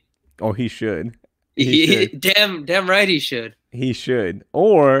movie? Oh, he should. Damn right he should. He should.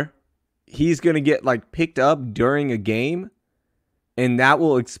 Or he's going to get like picked up during a game, and that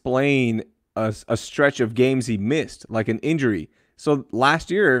will explain a stretch of games he missed, like an injury. So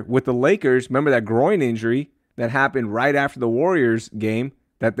last year with the Lakers, remember that groin injury that happened right after the Warriors game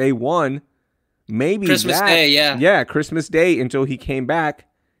that they won? Maybe Christmas that, Day, yeah. yeah, Christmas Day until he came back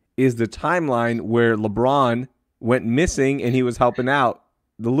is the timeline where LeBron went missing and he was helping out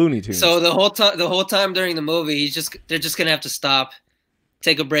the Looney Tunes. So the whole time during the movie, they're just gonna have to stop,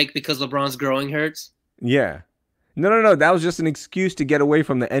 take a break because LeBron's growing hurts. Yeah. No. That was just an excuse to get away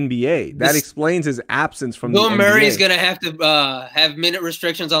from the NBA. That explains his absence from Bill the NBA. Murray's gonna have to have minute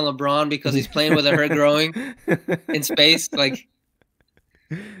restrictions on LeBron because he's playing with a hurt growing in space. Like,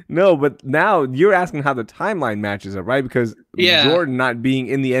 no, but now you're asking how the timeline matches up, right? Because Jordan not being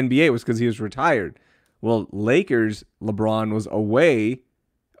in the NBA was because he was retired. Well, Lakers, LeBron was away,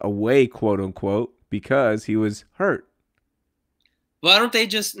 quote unquote, because he was hurt. Why don't they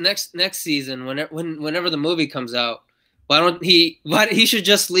just next season, whenever the movie comes out, why he should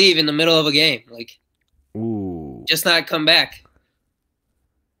just leave in the middle of a game, like, ooh, just not come back.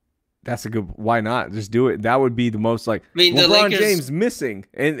 That's a good. Why not just do it? That would be the most like. I mean, LeBron James missing,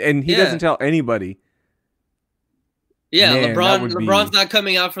 and he doesn't tell anybody. Yeah, Man, LeBron's not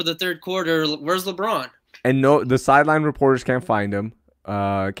coming out for the third quarter. Where's LeBron? And no, the sideline reporters can't find him.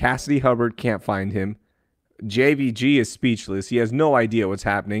 Cassidy Hubbard can't find him. JVG is speechless. He has no idea what's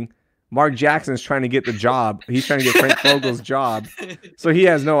happening. Mark Jackson's trying to get the job. He's trying to get Frank Vogel's job. So he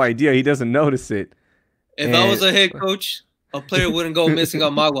has no idea. He doesn't notice it. If I was a head coach, a player wouldn't go missing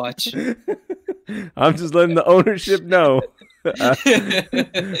on my watch. I'm just letting the ownership know. My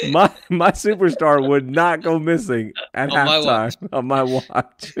superstar would not go missing at halftime on my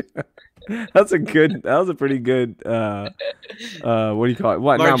watch. That was a pretty good what do you call it?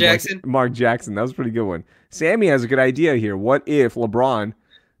 What Mark Jackson? Mark Jackson. That was a pretty good one. Sammy has a good idea here. What if LeBron,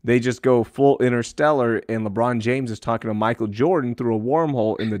 they just go full Interstellar and LeBron James is talking to Michael Jordan through a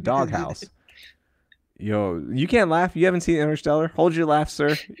wormhole in the doghouse? Yo, you can't laugh. You haven't seen Interstellar? Hold your laugh,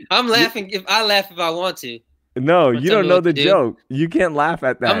 sir. I'm laughing if I want to. No, you don't know the joke. You can't laugh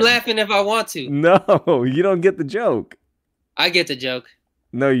at that. I'm laughing if I want to. No, you don't get the joke. I get the joke.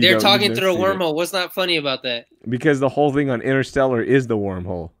 No, you don't. They're talking through a wormhole. What's not funny about that? Because the whole thing on Interstellar is the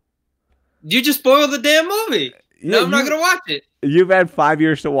wormhole. You just spoiled the damn movie. Yeah, no, I'm not going to watch it. You've had 5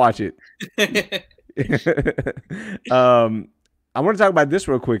 years to watch it. I want to talk about this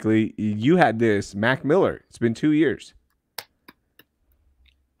real quickly. You had this, Mac Miller. It's been 2 years.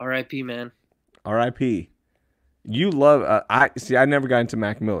 R.I.P., man. R.I.P. You love. I never got into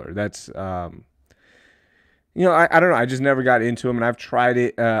Mac Miller. That's I don't know. I just never got into him, and I've tried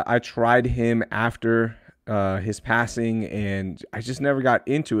it. I tried him after his passing, and I just never got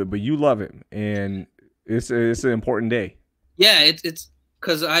into it. But you love him, and it's an important day. Yeah, it's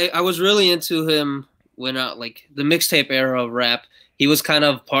because I was really into him when like the mixtape era of rap. He was kind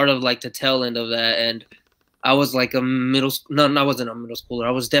of part of like the tail end of that, and I was like I wasn't a middle schooler.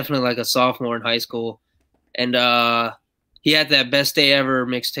 I was definitely like a sophomore in high school, and he had that Best Day Ever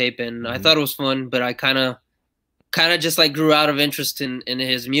mixtape, and I thought it was fun, but I kind of just like grew out of interest in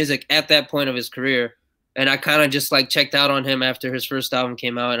his music at that point of his career, and I kind of just like checked out on him after his first album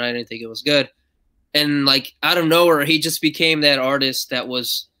came out, and I didn't think it was good. And like out of nowhere, he just became that artist that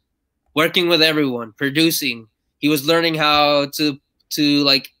was working with everyone, producing. He was learning how to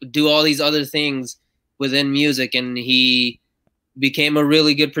like do all these other things within music, and he became a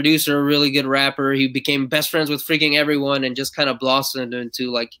really good producer, a really good rapper. He became best friends with freaking everyone and just kind of blossomed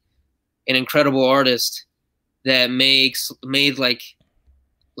into like an incredible artist that made like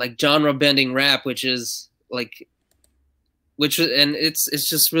genre bending rap, and it's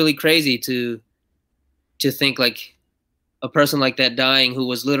just really crazy to think like a person like that dying who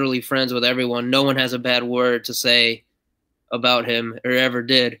was literally friends with everyone. No one has a bad word to say about him or ever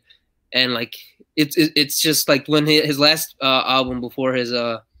did. And like, it's just like when his last album before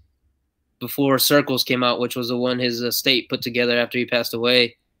Circles came out, which was the one his estate put together after he passed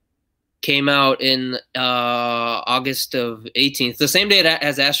away, came out in August of 18th, the same day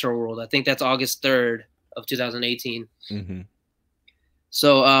as Astroworld. I think that's August 3rd of 2018. Mm-hmm.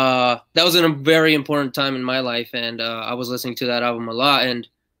 So that was a very important time in my life, and I was listening to that album a lot. And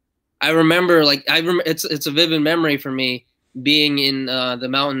I remember, it's a vivid memory for me being in the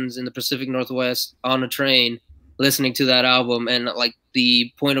mountains in the Pacific Northwest on a train, listening to that album, and like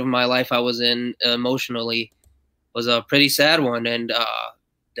the point of my life I was in emotionally was a pretty sad one, and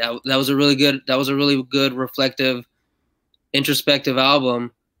that was a really good reflective, introspective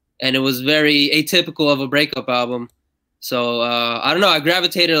album, and it was very atypical of a breakup album. So I don't know, I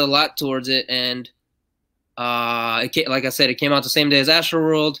gravitated a lot towards it, and like I said, it came out the same day as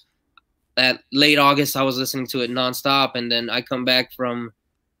Astroworld. At late August, I was listening to it nonstop, and then I come back from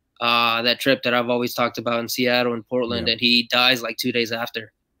that trip that I've always talked about in Seattle and Portland, and he dies like 2 days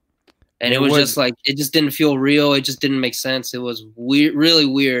after. And it was just like, it just didn't feel real. It just didn't make sense. It was weird, really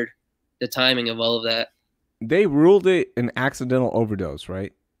weird. the timing of all of that. They ruled it an accidental overdose,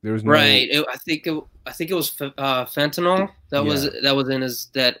 right? There was no Right. I think it was fentanyl that was in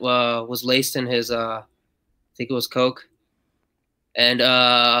his was laced in his I think it was coke. And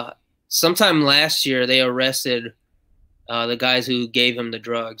sometime last year they arrested the guys who gave him the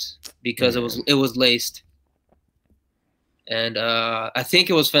drugs because it was laced. And I think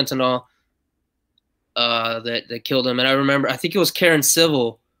it was fentanyl that killed him. And I remember I think it was Karen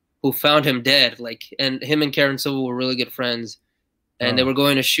Civil who found him dead. And him and Karen Civil were really good friends. And they were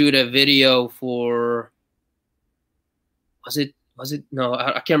going to shoot a video for, no,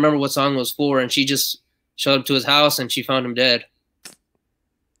 I can't remember what song it was for. And she just showed up to his house and she found him dead.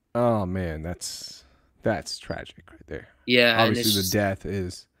 Oh man, that's tragic right there. Yeah. Obviously the death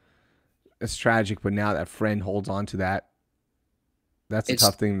it's tragic, but now that friend holds on to that. That's a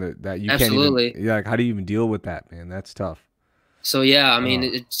tough thing that you absolutely. can't even, like, how do you even deal with that, man? That's tough. So yeah, I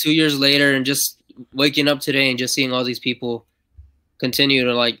mean, 2 years later and just waking up today and just seeing all these people continue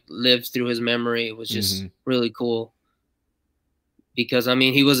to like live through his memory was just really cool. Because I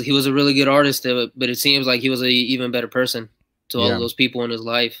mean, he was a really good artist, but it seems like he was an even better person to all of those people in his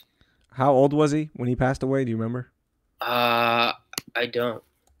life. How old was he when he passed away? Do you remember? I don't.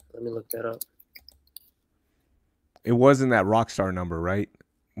 Let me look that up. It wasn't that rock star number, right?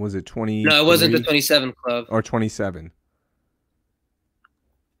 Was it 20? No, it wasn't the 27 Club. Or 27.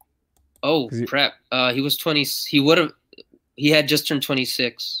 Oh crap! He was 20. He had just turned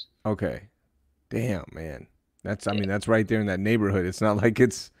 26. Okay. Damn, man. I mean, that's right there in that neighborhood. It's not like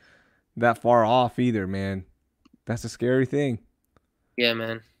it's that far off either, man. That's a scary thing. Yeah,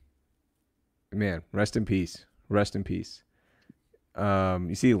 man. Man, rest in peace. Rest in peace.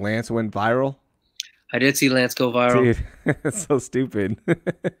 You see Lance went viral? I did see Lance go viral. Dude, that's so stupid.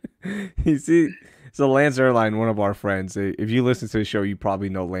 You see, so Lance Erline, one of our friends, if you listen to the show, you probably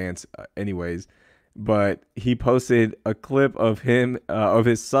know Lance anyways. But he posted a clip of him, of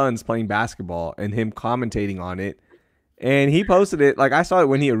his sons playing basketball and him commentating on it. And he posted it, like I saw it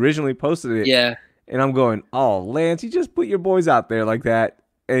when he originally posted it. Yeah. And I'm going, oh, Lance, you just put your boys out there like that.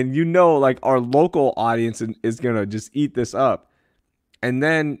 And you know, like our local audience is going to just eat this up. And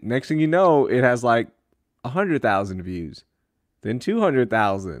then next thing you know, it has like 100,000 views, then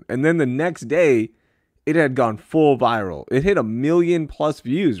 200,000. And then the next day, it had gone full viral. It hit 1 million+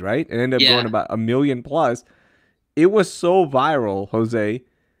 views, right? It ended up going about 1 million+. It was so viral, Jose,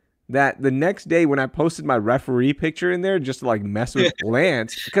 that the next day when I posted my referee picture in there just to like mess with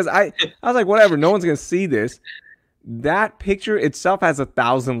Lance, because I was like, whatever, no one's going to see this. That picture itself has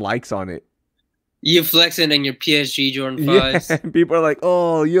 1,000 likes on it. You flexing in your PSG Jordan 5s. Yeah, people are like,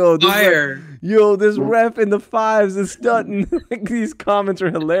 oh, yo, this ref in the 5s is stunting. Like, these comments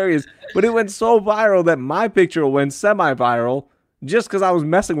are hilarious. But it went so viral that my picture went semi-viral just because I was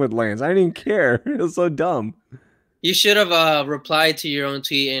messing with Lance. I didn't even care. It was so dumb. You should have replied to your own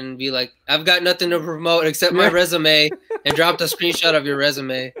tweet and be like, I've got nothing to promote except my resume, and dropped a screenshot of your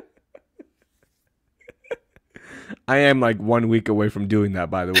resume. I am like 1 week away from doing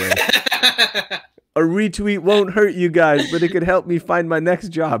that, by the way. A retweet won't hurt you guys, but it could help me find my next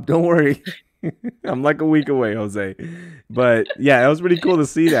job. Don't worry. I'm like a week away, Jose. But yeah, it was pretty cool to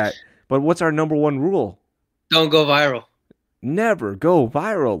see that. But what's our number one rule? Don't go viral. Never go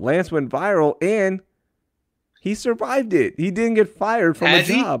viral. Lance went viral and he survived it. He didn't get fired from a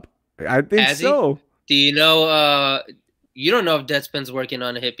job. I think so. Do you know, you don't know if Deadspin's working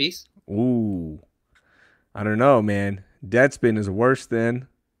on a Hippies? Ooh. I don't know, man. Deadspin is worse than...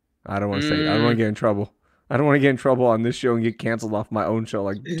 I don't want to say it. I don't want to get in trouble. I don't want to get in trouble on this show and get canceled off my own show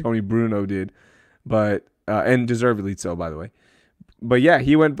like Tony Bruno did. But and deservedly so, by the way. But yeah,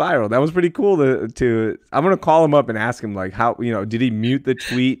 he went viral. That was pretty cool to I'm going to call him up and ask him, like, how, you know, did he mute the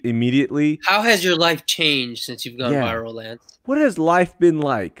tweet immediately? How has your life changed since you've gone viral, Lance? What has life been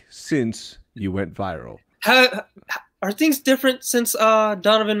like since you went viral? How are things different since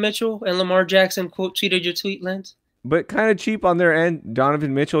Donovan Mitchell and Lamar Jackson quote tweeted your tweet, Lance? But kind of cheap on their end,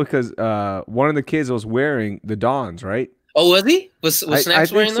 Donovan Mitchell, because one of the kids was wearing the Dons, right? Oh, was he? Was Snaps wearing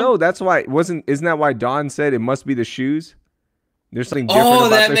them? I think so. That's why isn't that why Don said it must be the shoes? There's something different about the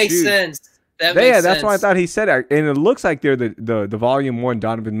shoes. Oh, that makes sense. That makes sense. That's why I thought he said it. And it looks like they're the volume 1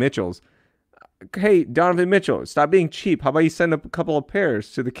 Donovan Mitchells. Hey, Donovan Mitchell, stop being cheap. How about you send up a couple of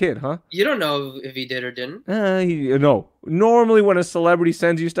pairs to the kid, huh? You don't know if he did or didn't. No. Normally when a celebrity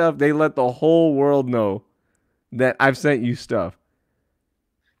sends you stuff, they let the whole world know that I've sent you stuff.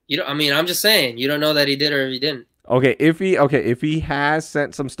 You don't. I mean, I'm just saying. You don't know that he did or he didn't. Okay, if he has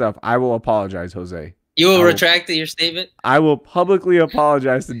sent some stuff, I will apologize, Jose. You will retract your statement? I will publicly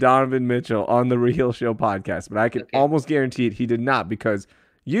apologize to Donovan Mitchell on the Raheel Show podcast, but I can almost guarantee it he did not, because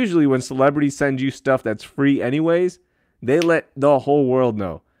Usually when celebrities send you stuff that's free anyways, they let the whole world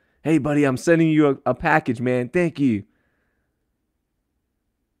know. Hey, buddy, I'm sending you a package, man. Thank you. I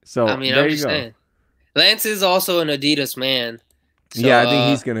So mean, there I'm you just go. saying. Lance is also an Adidas man. So Yeah,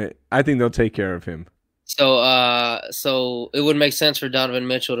 I think they'll take care of him. so it would make sense for Donovan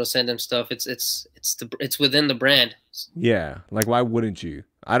Mitchell to send him stuff. It's within the brand. Yeah, like why wouldn't you?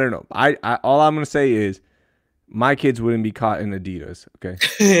 I don't know. I all I'm gonna say is my kids wouldn't be caught in Adidas.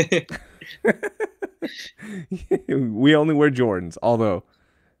 Okay, we only wear Jordans, although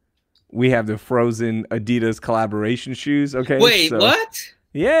we have the Frozen Adidas collaboration shoes. Okay, Wait, so what?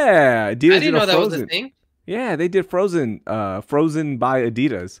 yeah, I Adidas didn't did a know that was a Frozen. thing. Yeah, they did Frozen by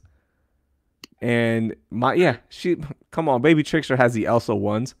Adidas. And she come on, Baby Trickster has the Elsa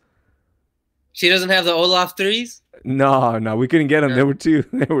ones. She doesn't have the Olaf threes? No, we couldn't get them. No.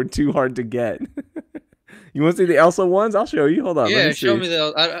 They were too hard to get. You want to see the Elsa ones? I'll show you. Hold on, let Yeah, me show see. me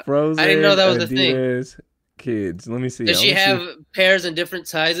the. I didn't know Frozen that was a thing. Adidas kids. Let me see. Does she have pairs in different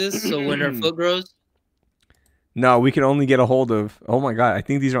sizes? So when her foot grows. No, we can only get a hold of. Oh my god, I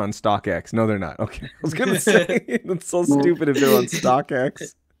think these are on StockX. No, they're not. Okay, I was gonna say that's so stupid if they're on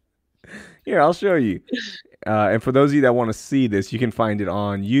StockX. Here, I'll show you. And for those of you that want to see this, you can find it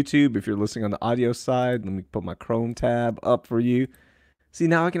on YouTube. If you're listening on the audio side, let me put my Chrome tab up for you. See,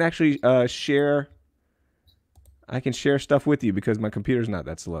 now I can actually share. I can share stuff with you because my computer's not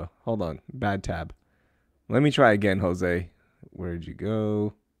that slow. Hold on, bad tab. Let me try again, Jose. Where'd you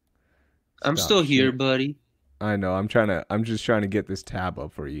go? I'm still here, buddy. I know. I'm just trying to get this tab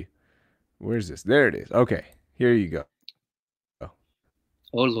up for you. Where's this? There it is. Okay, here you go.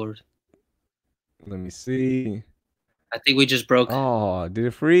 Oh Lord. Let me see. I think we just broke. Oh, did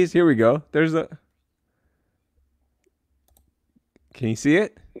it freeze? Here we go. There's a. Can you see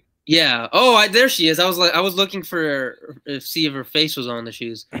it? Yeah. Oh, there she is. I was looking for see if her face was on the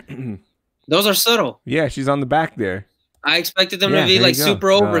shoes. Those are subtle. Yeah, she's on the back there. I expected them to be like super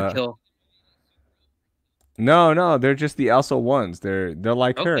overkill. No, they're just the Elsa ones. They're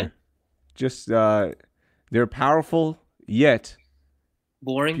like her. Just they're powerful yet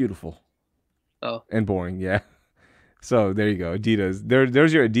boring. Beautiful. Oh. And boring, yeah. So there you go, Adidas.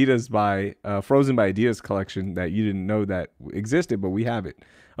 There's your Adidas by Frozen by Adidas collection that you didn't know that existed, but we have it.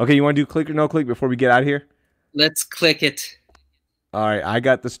 Okay, you want to do click or no click before we get out of here? Let's click it. All right, I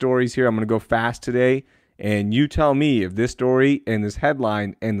got the stories here. I'm going to go fast today, and you tell me if this story and this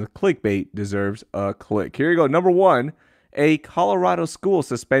headline and the clickbait deserves a click. Here you go. Number one, a Colorado school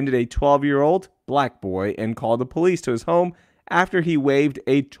suspended a 12-year-old black boy and called the police to his home after he waved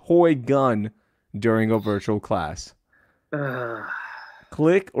a toy gun during a virtual class.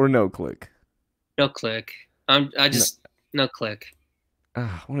 Click or no click? No click. No click.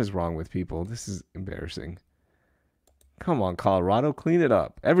 What is wrong with people? This is embarrassing. Come on, Colorado, clean it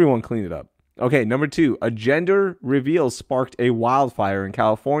up. Everyone clean it up. Okay, number two, a gender reveal sparked a wildfire in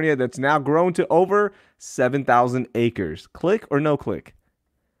California that's now grown to over 7,000 acres. Click or no click?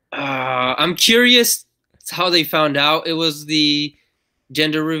 I'm curious how they found out it was the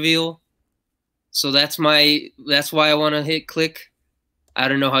gender reveal. So that's why I want to hit click. I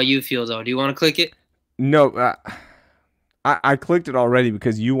don't know how you feel though. Do you want to click it? No, I clicked it already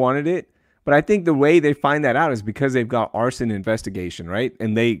because you wanted it. But I think the way they find that out is because they've got arson investigation, right?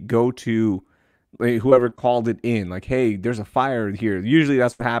 And they go to whoever called it in, like, hey, there's a fire here. Usually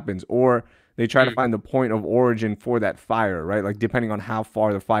that's what happens. Or they try to find the point of origin for that fire, right? Like depending on how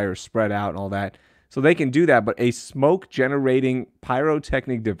far the fire is spread out and all that. So they can do that. But a smoke generating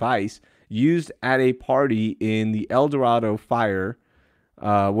pyrotechnic device used at a party in the El Dorado fire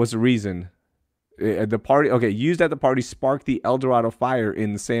was the reason. Used at the party sparked the El Dorado fire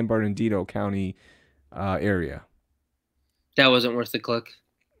in the San Bernardino County area. That wasn't worth the click.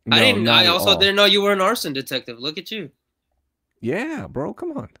 No, I also didn't know you were an arson detective. Look at you. Yeah, bro,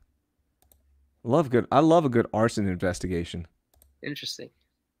 come on. I love a good arson investigation. Interesting.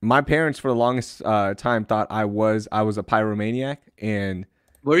 My parents for the longest time thought I was a pyromaniac, and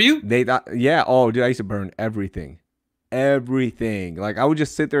were you? They thought, yeah. Oh, dude, I used to burn everything. Like I would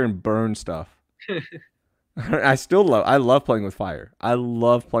just sit there and burn stuff. I love playing with fire.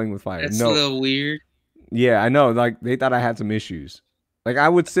 That's a little weird. Yeah, I know. Like they thought I had some issues. Like I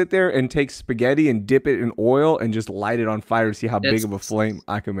would sit there and take spaghetti and dip it in oil and just light it on fire to see how big of a flame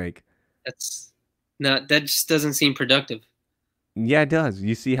I could make. That just doesn't seem productive. Yeah, it does.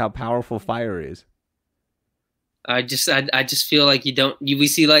 You see how powerful fire is. I just feel like we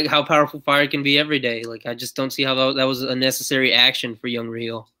see like how powerful fire can be every day. Like I just don't see how that was a necessary action for young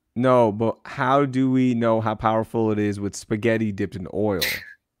Raheel. No, but how do we know how powerful it is with spaghetti dipped in oil?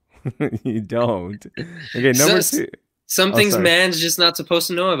 You don't. Okay, number two. Some Oh, things sorry. man's just not supposed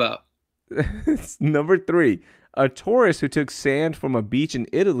to know about. Number 3. A tourist who took sand from a beach in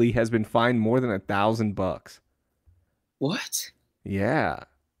Italy has been fined more than $1,000. What? Yeah.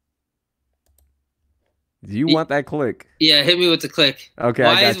 Do you Y- want that click? Yeah, hit me with the click. Okay,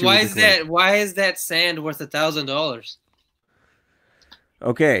 I got you with the click. Why is that sand worth $1,000?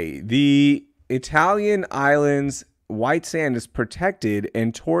 Okay, the Italian islands white sand is protected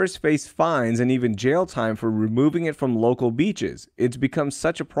and tourists face fines and even jail time for removing it from local beaches. It's become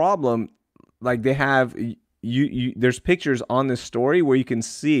such a problem. Like they have there's pictures on this story where you can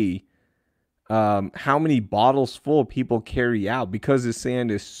see how many bottles full people carry out because the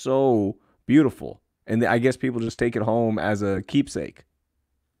sand is so beautiful. And I guess people just take it home as a keepsake.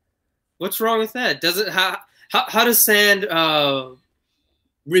 What's wrong with that? How does sand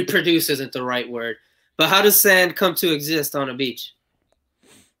reproduce isn't the right word, but how does sand come to exist on a beach?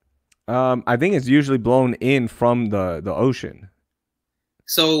 I think it's usually blown in from the ocean.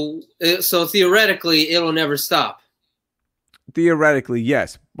 So theoretically, it'll never stop. Theoretically,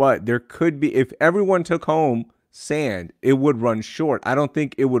 yes, but there could be, if everyone took home sand, it would run short. I don't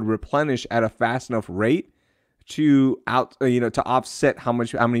think it would replenish at a fast enough rate to to offset how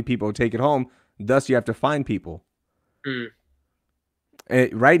many people take it home. Thus, you have to find people.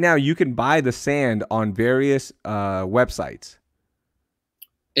 Right now, you can buy the sand on various websites.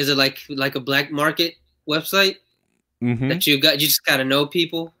 Is it like a black market website that you just gotta know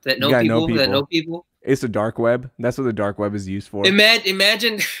people that know people that know people? It's the dark web. That's what the dark web is used for.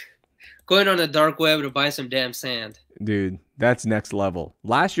 Imagine going on the dark web to buy some damn sand. Dude, that's next level.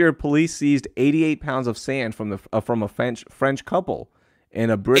 Last year, police seized 88 pounds of sand from a French couple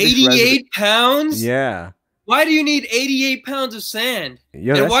and a British 88 pounds? Yeah. Why do you need 88 pounds of sand?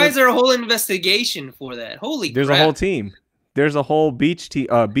 Yeah, and why is there a whole investigation for that? Holy crap. There's a whole team. There's a whole beach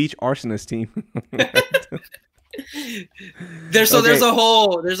arsonist team. There's a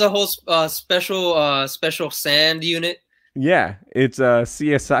whole special sand unit. Yeah, it's a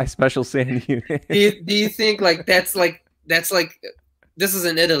CSI special sand unit. Do you think that's like this is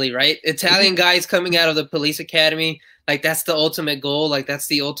in Italy, right? Italian guys coming out of the police academy, like that's the ultimate goal, like that's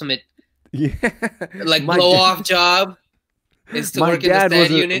the ultimate blow off job is to work in the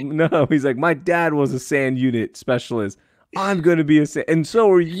sand unit. No, he's like, my dad was a sand unit specialist. I'm gonna be and so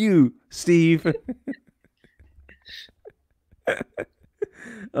are you, Steve.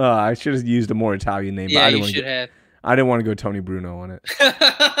 I should have used a more Italian name. Yeah, but you should have. I didn't want to go Tony Bruno on it.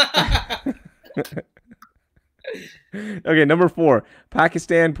 Okay, number 4.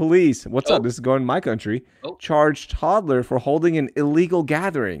 Pakistan police. What's up? This is going to my country. Charged toddler for holding an illegal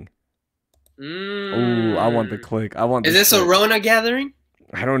gathering. Oh, I want the click. Is this a Rona gathering?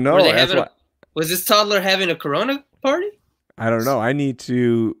 I don't know. Was this toddler having a Corona party? I don't know. I need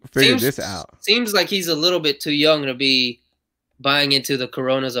to figure this out. Seems like he's a little bit too young to be buying into the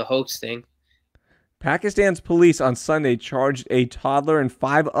Corona's a hoax thing. Pakistan's police on Sunday charged a toddler and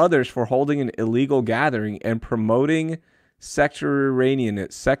 5 others for holding an illegal gathering and promoting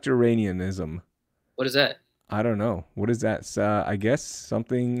sectarianism. What is that? I don't know. What is that? I guess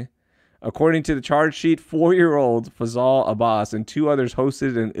something. According to the charge sheet, 4-year-old Fazal Abbas and 2 others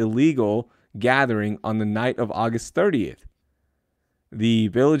hosted an illegal gathering on the night of August 30th. The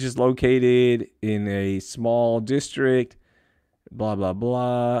village is located in a small district. Blah, blah,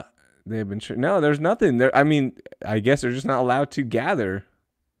 blah. They've been no, there's nothing there. I mean, I guess they're just not allowed to gather.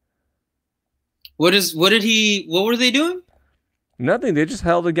 What were they doing? Nothing. They just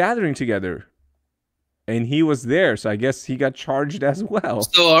held a gathering together. And he was there, so I guess he got charged as well.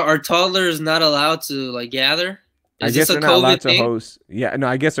 So are toddlers not allowed to gather? I guess they're not allowed to host. Yeah, no,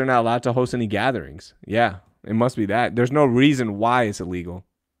 I guess they're not allowed to host any gatherings. Yeah, it must be that. There's no reason why it's illegal.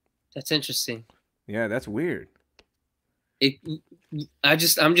 That's interesting. Yeah, that's weird.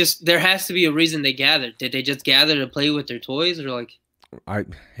 There has to be a reason they gathered. Did they just gather to play with their toys or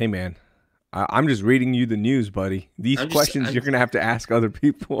hey man, I'm just reading you the news, buddy. These questions you're going to have to ask other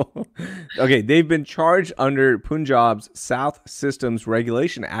people. Okay, they've been charged under Punjab's South Systems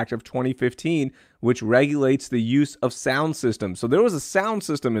Regulation Act of 2015, which regulates the use of sound systems. So there was a sound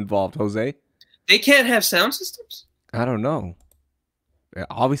system involved, Jose. They can't have sound systems? I don't know.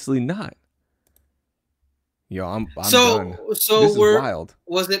 Obviously not. Yo, I'm done. So this is wild.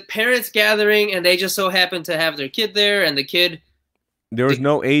 Was it parents gathering and they just so happened to have their kid there and the kid... There was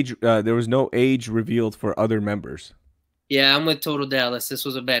no age. There was no age revealed for other members. Yeah, I'm with Total Dallas. This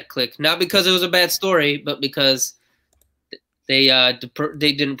was a bad click, not because it was a bad story, but because they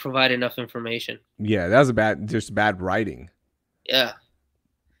didn't provide enough information. Yeah, that was just bad writing. Yeah,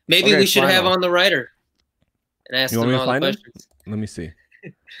 maybe we should have on the writer and ask them all the questions. Let me see.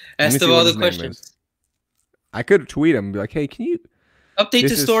 Ask them all the questions. I could tweet him and be like, hey, can you? Update the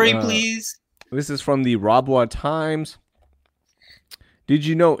This is story, please. this is from the Rabwa Times. Did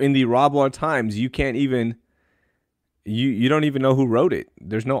you know in the Rabwa Times you can't even you don't even know who wrote it?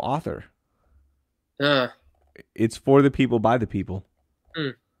 There's no author. It's for the people by the people.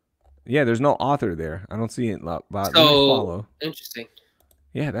 Yeah, there's no author there. I don't see it. Let me follow. Interesting.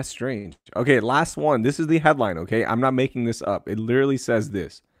 Yeah, that's strange. Okay, last one. This is the headline, okay? I'm not making this up. It literally says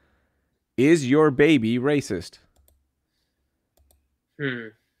this. Is your baby racist?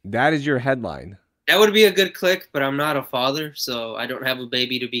 That is your headline. That would be a good click, but I'm not a father, so I don't have a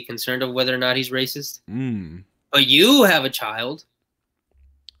baby to be concerned of whether or not he's racist. But you have a child.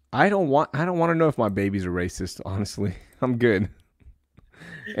 I don't want to know if my baby's a racist, honestly. I'm good.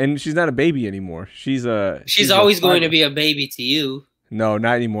 And she's not a baby anymore. She's always going to be a baby to you. No,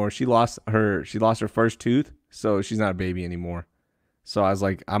 not anymore. She lost her first tooth, so she's not a baby anymore. So I was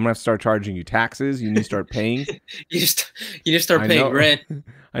like, I'm gonna have to start charging you taxes. You need to start paying. you just start paying rent.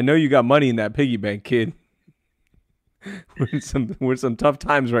 I know you got money in that piggy bank, kid. We're in some tough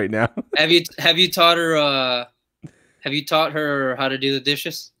times right now. Have you taught her how to do the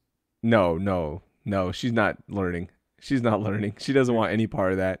dishes? No. She's not learning. She's not learning. She doesn't want any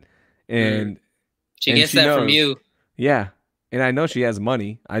part of that. And she gets that from you. Yeah. And I know she has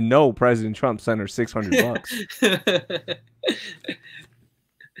money. I know President Trump sent her $600.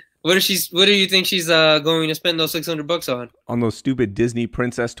 What do you think she's going to spend those $600 on? On those stupid Disney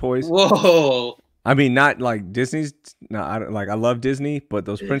princess toys. Whoa. I mean, not like Disney's. No, I don't like. I love Disney, but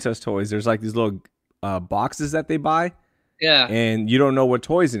those princess toys. There's like these little boxes that they buy. Yeah. And you don't know what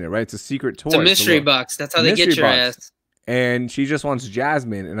toy's in it, right? It's a secret toy. It's a mystery box. That's how they get your ass. And she just wants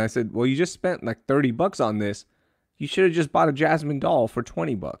Jasmine. And I said, well, you just spent like $30 on this. You should have just bought a Jasmine doll for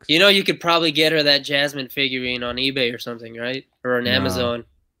 $20. You know, you could probably get her that Jasmine figurine on eBay or something, right? Or on Amazon.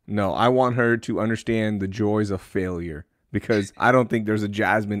 No, I want her to understand the joys of failure because I don't think there's a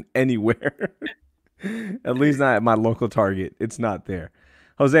Jasmine anywhere. At least not at my local Target. It's not there.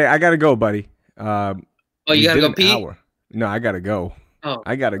 Jose, I got to go, buddy. You got to go pee? No, I got to go. Oh.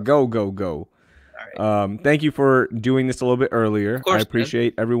 I got to go. All right. Thank you for doing this a little bit earlier. Of course, I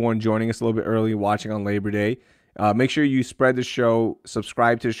appreciate everyone joining us a little bit early, watching on Labor Day. Make sure you spread the show,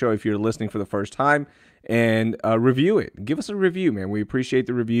 subscribe to the show if you're listening for the first time, and review it. Give us a review, man. We appreciate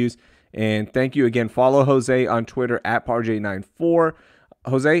the reviews. And thank you again. Follow Jose on Twitter at Parj94.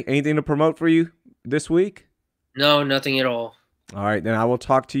 Jose, anything to promote for you this week? No, nothing at all. All right, then I will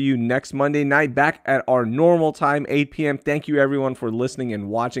talk to you next Monday night back at our normal time, 8 p.m. Thank you, everyone, for listening and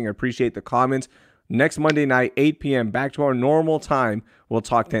watching. I appreciate the comments. Next Monday night, 8 p.m., back to our normal time. We'll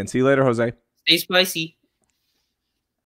talk then. See you later, Jose. Stay spicy.